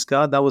a business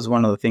card. That was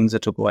one of the things I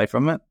took away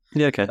from it.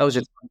 Yeah, okay. That was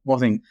just one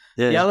thing.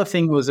 Yeah. The other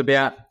thing was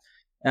about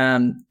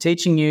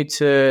teaching you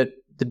to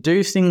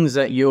do things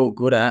that you're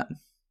good at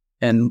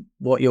and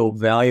what you're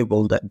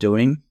valuable at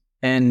doing,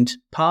 and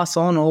pass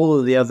on all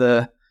of the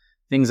other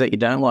things that you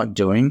don't like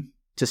doing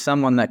to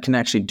someone that can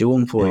actually do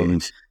them for you.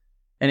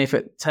 And if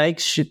it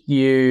takes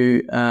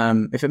you,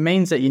 if it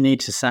means that you need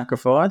to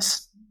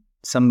sacrifice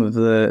some of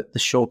the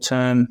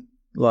short-term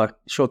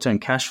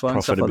cash flow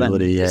and stuff like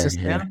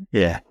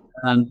that,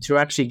 to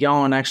actually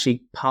go and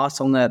actually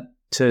pass on that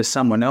to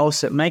someone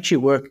else, it makes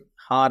you work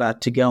harder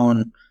to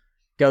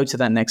go to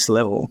that next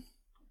level.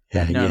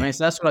 Yeah, you know what I mean?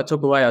 So that's what I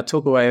took away. I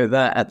took away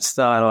that at the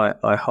start.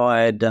 I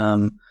hired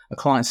a a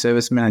client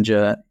service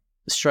manager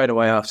straight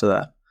away after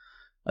that.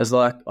 I was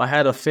like, I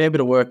had a fair bit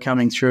of work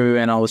coming through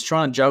and I was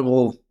trying to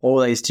juggle all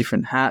these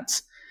different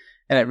hats,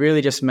 and it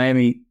really just made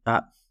me,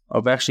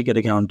 I've actually got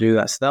to go and do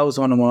that. So that was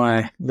one of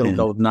my little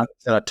gold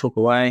nuggets that I took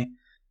away.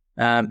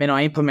 And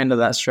I implemented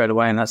that straight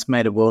away, and that's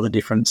made a world of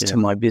difference to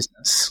my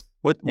business.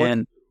 What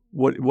do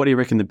you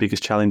reckon the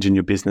biggest challenge in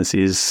your business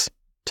is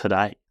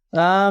today?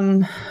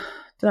 Don't know.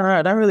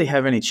 I don't really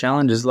have any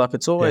challenges. Like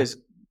it's always,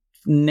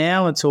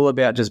 now it's all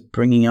about just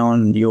bringing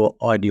on your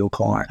ideal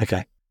client.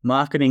 Okay.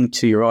 Marketing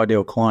to your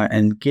ideal client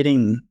and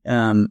getting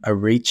a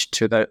reach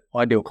to that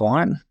ideal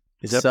client.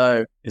 Is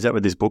that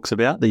what this book's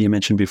about that you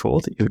mentioned before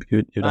that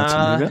you'd done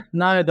something about?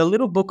 No, the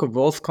little book of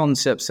wealth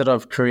concepts that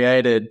I've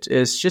created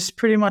is just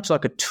pretty much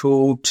like a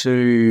tool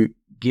to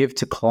give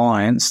to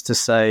clients to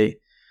say,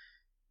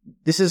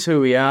 this is who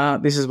we are,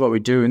 this is what we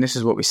do, and this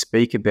is what we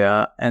speak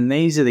about, and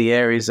these are the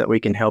areas that we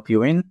can help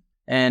you in.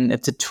 And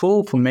it's a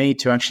tool for me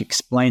to actually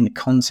explain the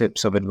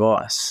concepts of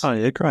advice. Oh,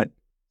 yeah, great.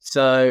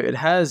 So it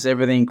has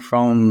everything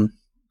from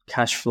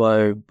cash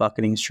flow,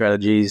 bucketing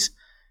strategies,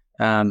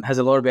 has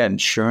a lot about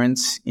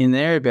insurance in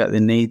there, about the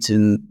needs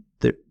and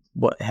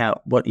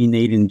what you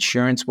need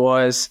insurance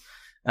wise.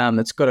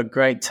 It's got a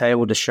great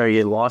table to show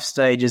you life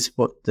stages,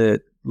 what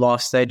the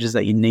life stages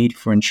that you need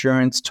for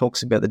insurance.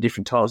 Talks about the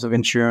different types of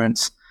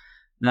insurance.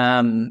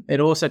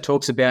 It also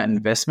talks about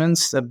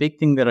investments. A big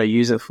thing that I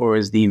use it for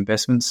is the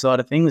investment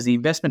side of things, the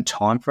investment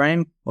time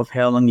frame of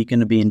how long you're going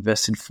to be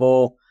invested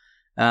for.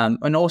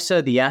 And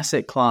also the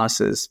asset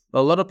classes.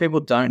 A lot of people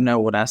don't know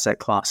what asset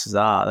classes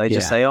are. They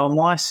just say, oh,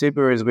 my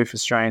super is with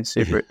Australian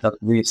Super. It does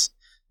this.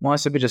 My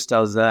super just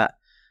does that.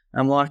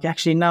 I'm like,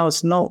 actually, no,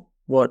 it's not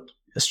what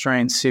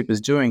Australian Super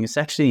is doing. It's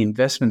actually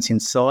investments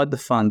inside the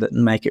fund that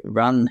make it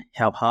run,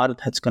 how hard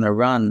it's going to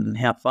run, and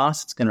how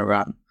fast it's going to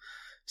run.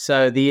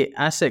 So the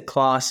asset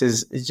class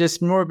is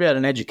just more about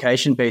an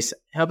education piece,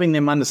 helping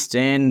them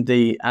understand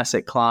the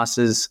asset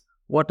classes.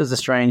 What does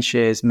Australian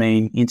shares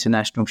mean,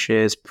 international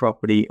shares,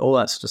 property, all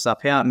that sort of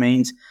stuff, how it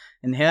means,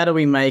 and how do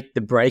we make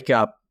the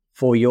breakup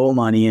for your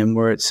money and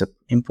where it's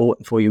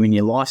important for you in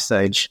your life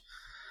stage.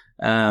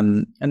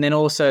 And then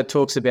also it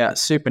talks about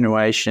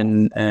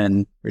superannuation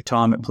and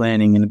retirement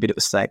planning and a bit of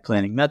estate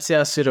planning. That's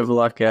our sort of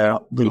like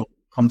our little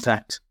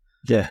compact.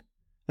 Yeah.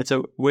 And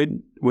so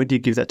when do you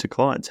give that to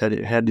clients? How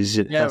does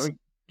it? Yeah, we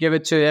give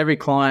it to every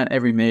client,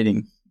 every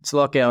meeting. It's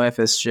like our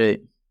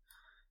FSG.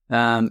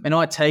 And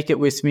I take it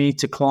with me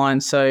to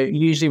clients. So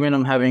usually when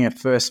I'm having a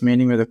first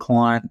meeting with a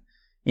client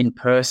in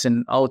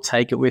person, I'll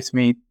take it with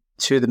me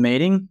to the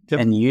meeting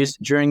and use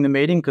it during the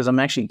meeting because I'm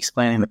actually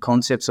explaining the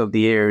concepts of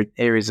the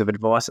areas of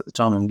advice at the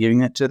time I'm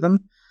giving it to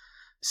them.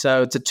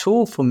 So it's a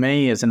tool for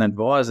me as an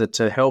advisor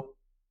to help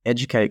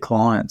educate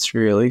clients,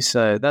 really.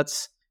 So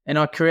and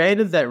I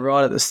created that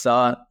right at the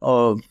start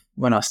of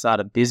when I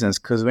started business,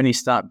 because when you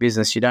start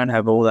business, you don't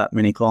have all that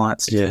many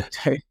clients to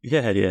do.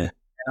 Yeah.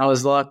 I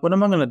was like, what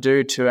am I going to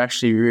do to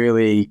actually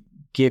really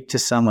give to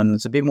someone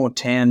that's a bit more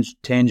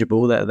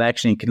tangible that they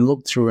actually can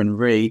look through and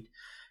read?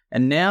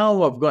 And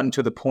now I've gotten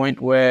to the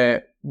point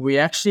where we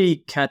actually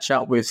catch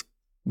up with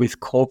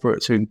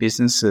corporates and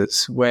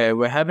businesses where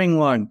we're having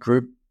like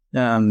group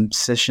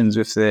sessions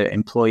with their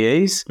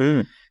employees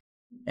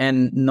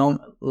and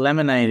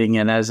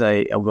laminating it as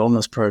a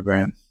wellness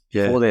program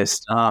for their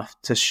staff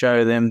to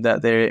show them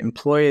that their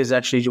employers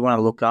actually want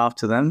to look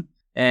after them.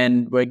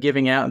 And we're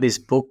giving out this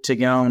book to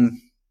go and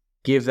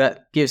give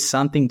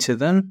something to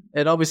them.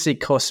 It obviously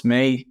costs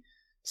me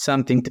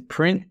something to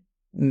print,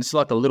 and it's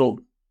like a little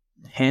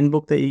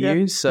handbook that you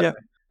use. So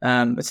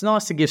it's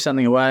nice to give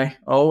something away.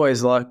 I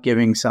always like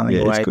giving something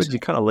away. It's good. You're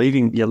kind of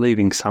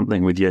leaving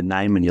something with your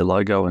name and your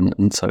logo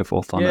and so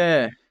forth on it.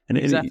 Yeah, and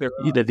exactly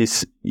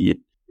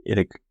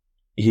right.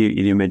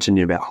 You mentioned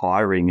about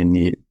hiring and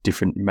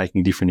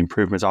making different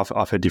improvements.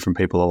 I've heard different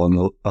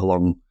people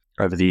along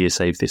over the years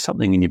say if there's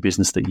something in your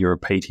business that you're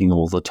repeating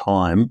all the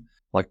time,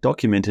 like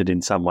document it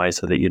in some way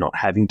so that you're not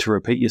having to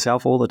repeat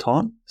yourself all the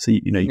time. So,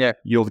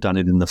 you've done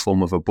it in the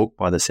form of a book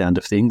by the sound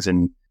of things,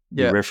 and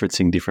you're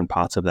referencing different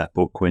parts of that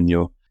book when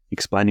you're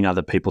explaining.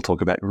 Other people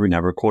talk about,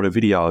 record a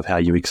video of how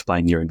you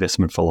explain your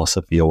investment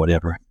philosophy or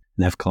whatever,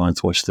 and have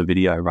clients watch the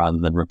video rather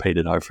than repeat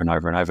it over and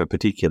over and over,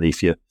 particularly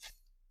if you're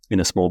in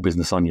a small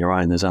business on your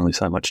own. There's only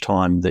so much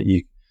time that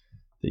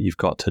you've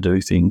got to do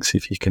things.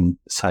 If you can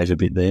save a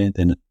bit there,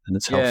 then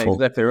it's helpful.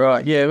 Yeah, exactly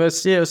right.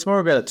 It's more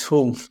about a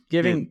tool.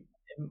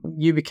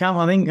 You become,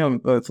 I think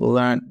I've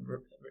learned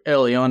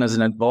early on as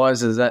an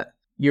advisor that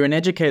you're an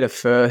educator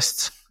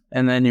first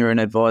and then you're an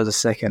advisor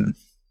second.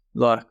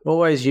 Like,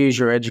 always use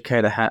your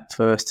educator hat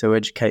first to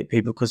educate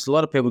people, because a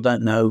lot of people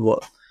don't know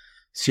what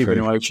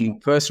superannuation,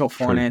 personal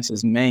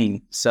finances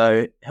mean.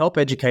 So help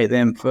educate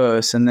them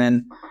first, and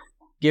then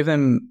give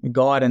them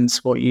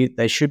guidance what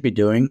they should be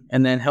doing,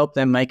 and then help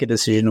them make a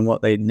decision on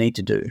what they need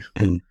to do,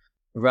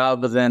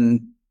 rather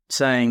than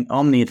saying,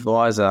 I'm the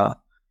advisor,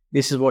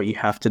 this is what you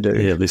have to do.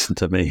 Yeah, listen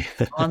to me.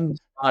 I'm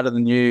smarter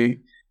than you.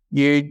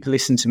 You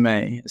listen to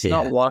me. It's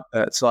not like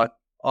that. It's like,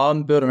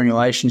 I'm building a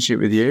relationship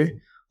with you.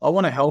 I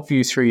want to help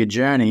you through your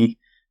journey,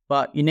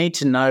 but you need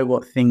to know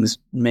what things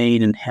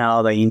mean and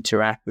how they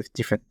interact with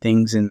different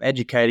things, and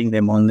educating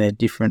them on their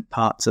different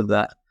parts of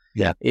that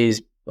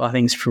is, I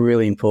think, is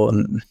really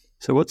important.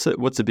 So what's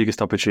the biggest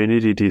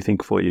opportunity, do you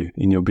think, for you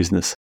in your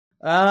business?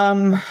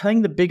 I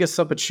think the biggest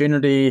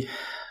opportunity,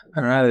 I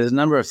don't know, there's a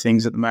number of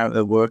things at the moment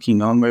they're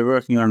working on. We're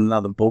working on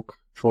another book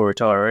for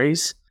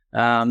retirees.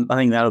 I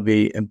think that'll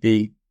be a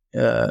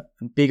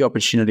big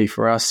opportunity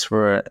for us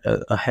for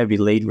a heavy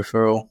lead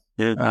referral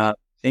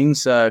thing.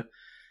 So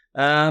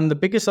the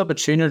biggest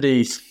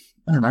opportunity,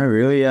 I don't know,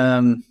 really.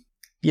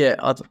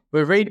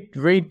 We're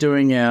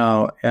redoing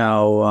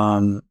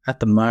our at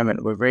the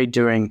moment, we're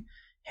redoing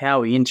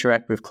how we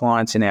interact with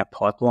clients in our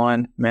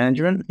pipeline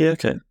management. Yeah,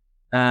 okay.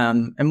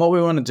 And what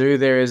we want to do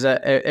there is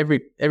that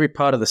every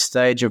part of the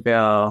stage of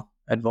our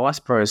advice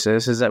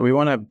process is that we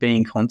want to be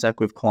in contact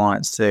with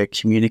clients to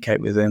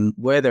communicate with them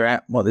where they're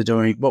at, what they're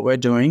doing, what we're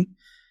doing,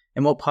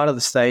 and what part of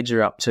the stage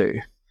they're up to.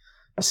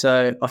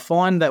 So I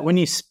find that when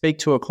you speak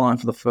to a client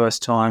for the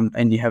first time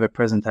and you have a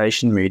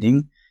presentation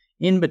meeting,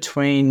 in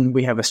between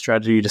we have a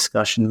strategy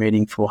discussion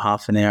meeting for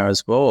half an hour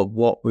as well, of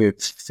what we've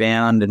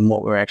found and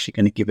what we're actually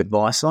going to give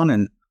advice on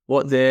and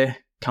what they're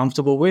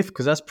comfortable with,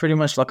 because that's pretty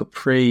much like a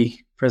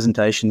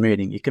pre-presentation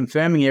meeting. You're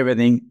confirming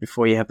everything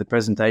before you have the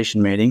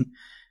presentation meeting,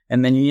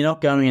 and then you're not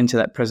going into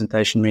that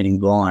presentation meeting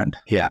blind.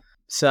 Yeah.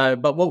 So,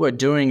 but what we're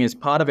doing is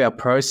part of our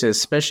process,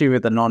 especially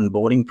with the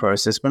non-boarding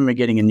process, when we're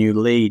getting a new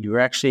lead, we're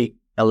actually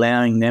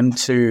allowing them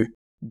to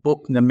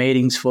book the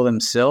meetings for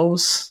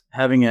themselves,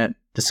 having a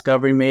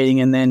discovery meeting,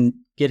 and then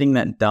getting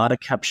that data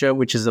capture,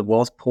 which is a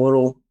wealth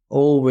portal,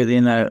 all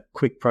within a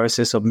quick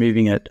process of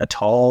moving a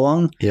tile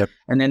along. Yep.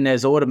 And then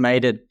there's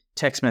automated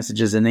text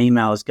messages and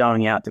emails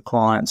going out to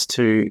clients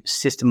to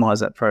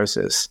systemize that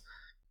process.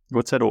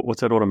 What's that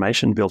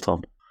automation built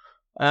on?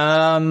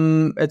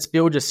 It's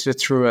built just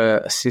through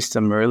a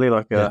system, really,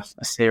 like a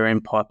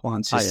CRM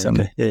pipeline system.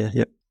 Oh, yeah,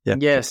 okay.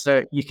 Yeah.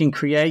 So you can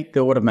create the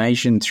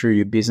automation through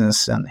your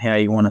business and how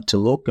you want it to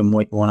look and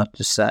what you want it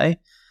to say.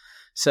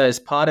 So as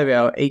part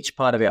of each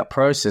part of our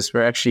process,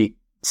 we're actually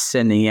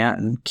sending out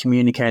and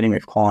communicating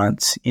with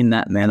clients in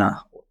that manner,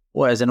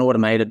 or as an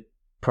automated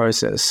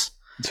process.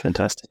 It's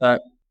fantastic.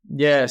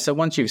 So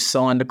once you've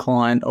signed a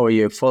client or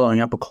you're following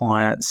up a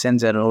client, it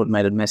sends out an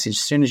automated message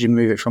as soon as you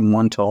move it from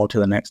one tile to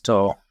the next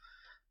tile.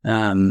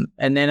 And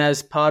then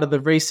as part of the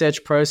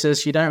research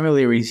process, you don't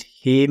really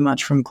hear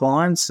much from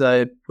clients.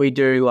 So we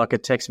do like a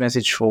text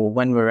message for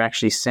when we're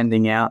actually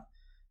sending out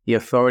the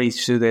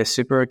authorities to their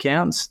super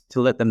accounts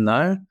to let them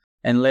know,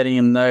 and letting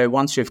them know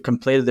once we've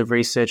completed the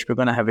research, we're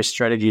going to have a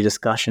strategy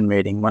discussion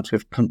meeting once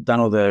we've done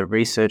all the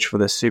research for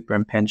the super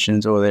and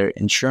pensions or their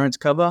insurance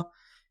cover.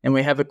 And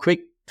we have a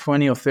quick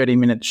 20 or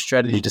 30-minute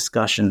strategy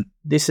discussion.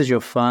 This is your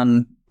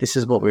fund. This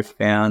is what we've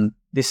found.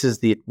 This is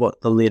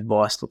what the lead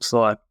advice looks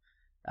like.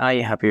 Are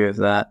you happy with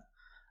that?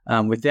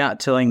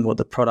 Without telling what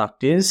the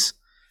product is,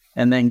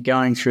 and then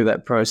going through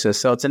that process.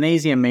 So it's an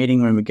easier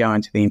meeting when we go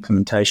into the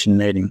implementation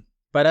meeting.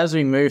 But as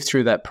we move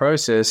through that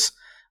process,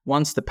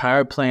 once the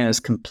power plan has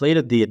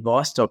completed the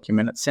advice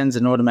document, it sends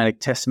an automatic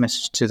text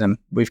message to them.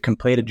 We've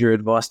completed your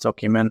advice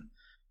document.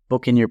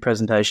 Book in your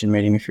presentation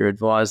meeting with your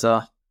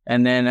advisor.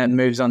 And then it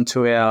moves on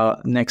to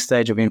our next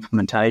stage of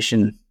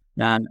implementation.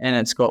 And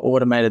it's got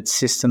automated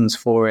systems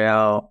for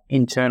our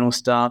internal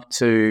staff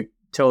to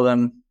tell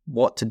them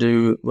what to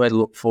do, where to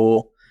look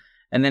for.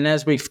 And then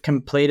as we've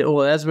completed,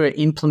 or as we're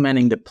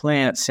implementing the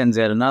plan, it sends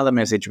out another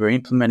message. We're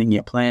implementing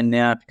your plan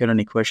now. If you've got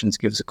any questions,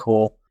 give us a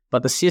call.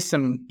 But the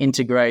system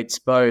integrates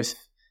both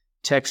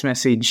text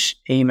message,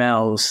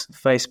 emails,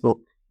 Facebook,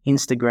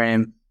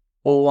 Instagram,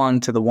 all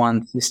onto the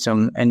one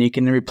system, and you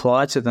can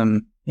reply to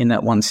them in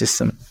that one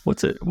system.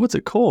 What's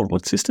it called?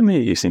 What system are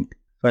you using?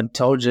 If I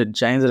told you,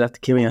 James would have to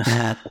kill you.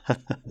 No,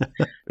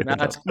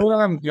 it's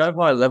called Go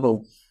High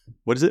Level.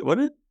 What is it? What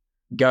is it?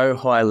 Go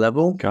High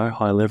Level. Go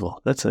High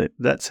Level.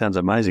 That sounds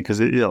amazing,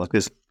 because like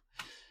there's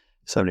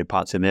so many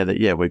parts in there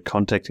that we're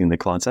contacting the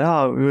client, say,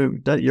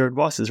 your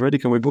advice is ready.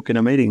 Can we book in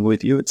a meeting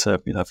with you? It's a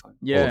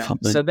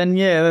So then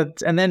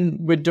and then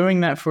we're doing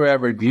that for our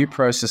review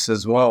process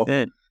as well.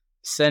 Yeah.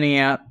 Sending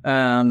out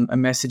a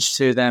message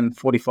to them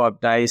 45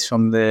 days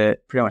from the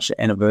pretty much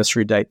the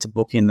anniversary date to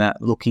book in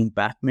that looking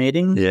back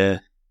meeting. Yeah.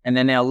 And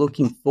then our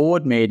looking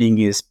forward meeting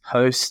is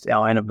post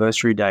our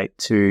anniversary date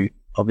to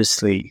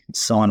obviously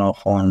sign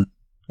off on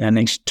our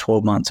next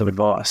 12 months of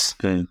advice.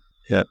 Okay.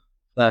 Yeah.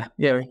 So,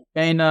 we've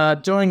been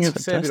doing a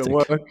fair bit of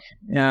work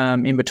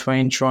in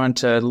between, trying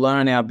to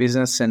learn our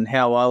business, and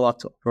how I like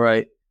to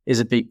operate is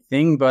a big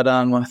thing. But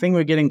I think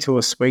we're getting to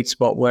a sweet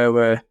spot where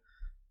we're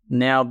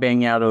now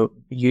being able to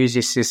use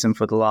this system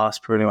for the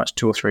last pretty much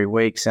 2 or 3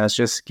 weeks, and it's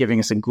just giving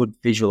us a good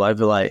visual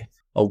overlay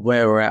of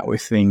where we're at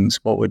with things,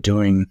 what we're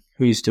doing,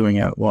 who's doing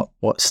it,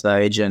 what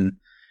stage, and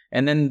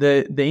then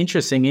the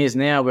interesting is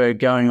now we're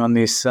going on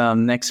this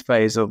next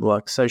phase of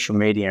like social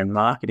media and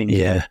marketing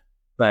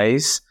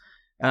phase.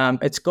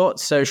 It's got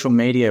social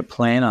media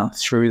planner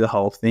through the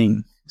whole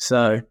thing,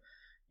 so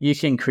you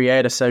can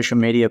create a social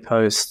media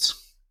post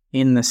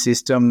in the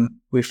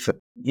system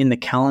in the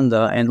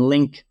calendar and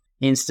link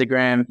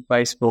Instagram,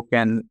 Facebook,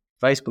 and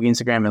Facebook,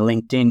 Instagram,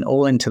 and LinkedIn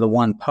all into the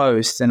one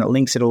post, and it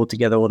links it all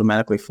together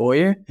automatically for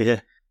you.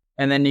 Yeah.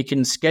 And then you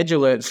can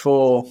schedule it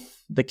for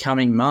the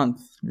coming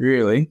month,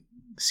 really.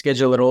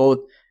 Schedule it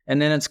all.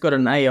 And then it's got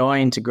an AI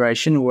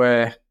integration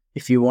where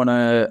if you want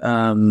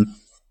to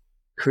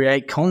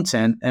create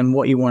content and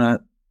what you want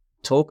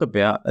to talk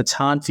about, it's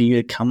hard for you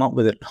to come up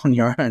with it on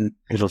your own.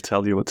 It'll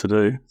tell you what to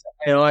do.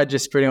 AI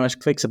just pretty much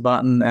clicks a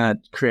button and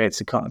it creates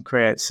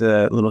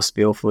a little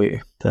spiel for you.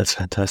 That's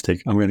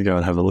fantastic. I'm going to go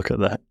and have a look at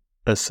that.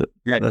 That's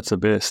the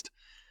best.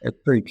 It's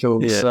pretty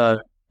cool. Yeah. So,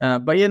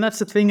 but yeah, that's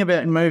the thing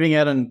about moving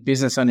out on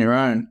business on your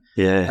own.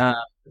 Yeah.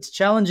 It's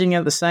challenging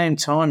at the same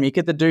time. You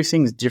get to do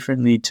things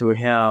differently to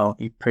how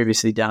you've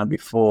previously done it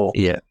before.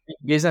 Yeah.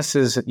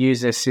 Businesses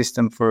use their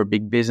system for a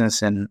big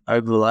business and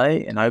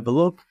overlay and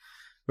overlook,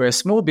 whereas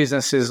small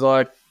businesses,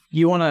 like,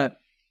 you want to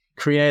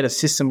create a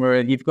system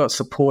where you've got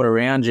support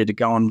around you to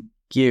go and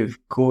give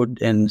good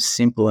and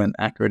simple and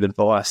accurate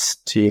advice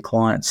to your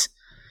clients,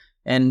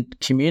 and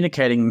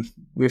communicating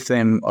with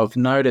them. I've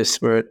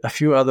noticed where a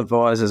few other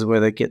advisors where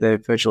they get their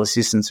virtual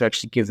assistants to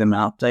actually give them an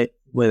update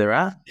where they're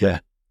at. Yeah.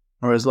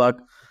 Whereas, like,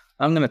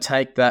 I'm going to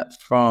take that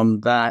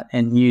from that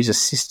and use a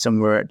system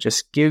where it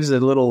just gives a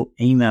little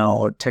email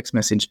or text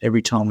message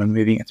every time we're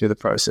moving it through the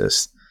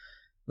process,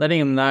 letting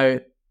them know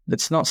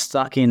it's not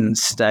stuck in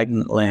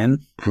stagnant land.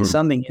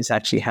 Something is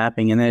actually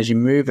happening. And as you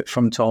move it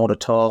from tile to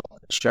tile,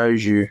 it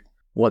shows you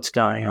what's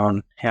going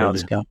on, how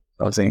it's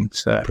going.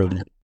 So,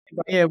 brilliant.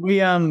 Yeah, we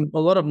a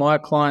lot of my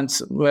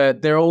clients,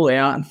 they're all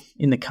out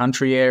in the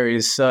country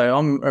areas. So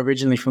I'm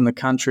originally from the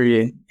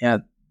country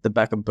out the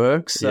back of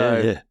Burke.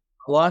 So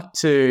I like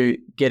to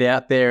get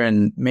out there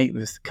and meet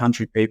with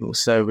country people.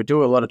 So we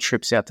do a lot of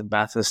trips out to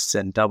Bathurst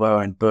and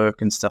Dubbo and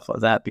Burke and stuff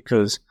like that,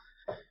 because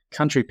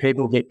country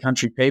people get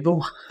country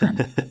people.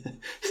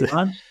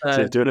 So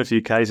you're doing a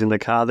few Ks in the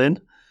car then?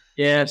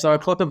 Yeah, so I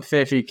clocked up a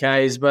fair few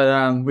Ks,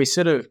 but we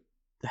sort of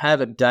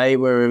have a day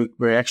where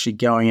we're actually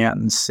going out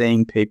and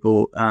seeing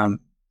people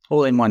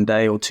all in one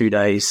day or 2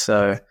 days.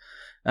 So,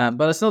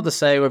 but it's not to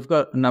say we've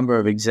got a number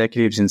of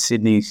executives in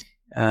Sydney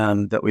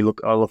that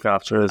I look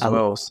after as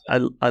well.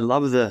 I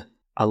love the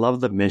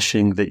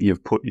meshing that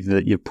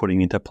you're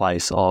putting into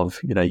place of,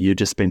 you've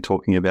just been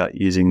talking about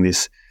using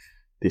this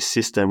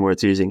system where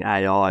it's using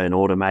AI and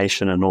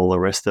automation and all the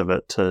rest of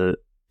it to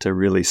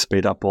really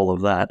speed up all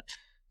of that.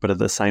 But at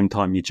the same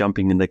time, you're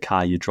jumping in the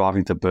car, you're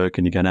driving to Burke,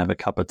 and you're going to have a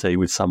cup of tea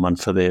with someone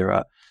for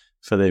their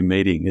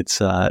meeting.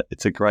 It's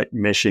a great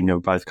meshing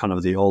of both kind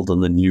of the old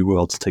and the new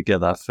worlds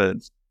together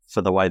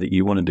for the way that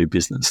you want to do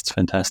business. It's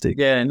fantastic.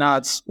 Yeah, no,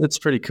 it's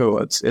pretty cool.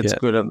 It's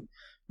good.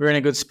 We're in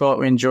a good spot.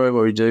 We enjoy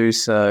what we do.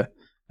 So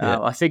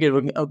I figured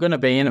we're going to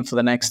be in it for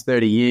the next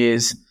 30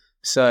 years.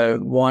 So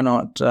why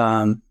not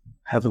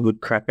have a good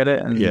crack at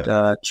it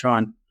and try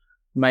and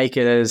make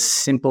it as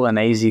simple and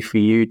easy for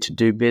you to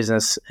do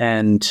business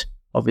and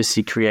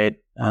obviously create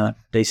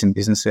decent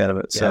business out of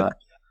it. So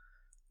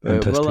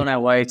we're well on our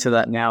way to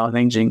that now, I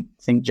think,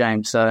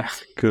 James. So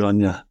good on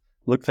you.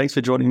 Look, thanks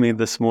for joining me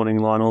this morning,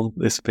 Lionel.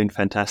 This has been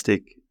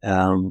fantastic.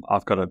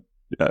 I've got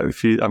a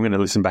few. I'm going to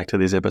listen back to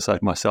this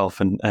episode myself,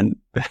 and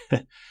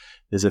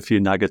there's a few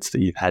nuggets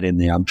that you've had in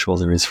there. I'm sure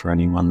there is for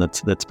anyone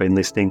that's been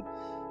listening.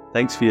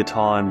 Thanks for your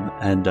time,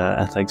 and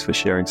thanks for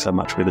sharing so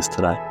much with us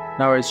today.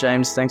 No worries,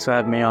 James. Thanks for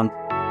having me on.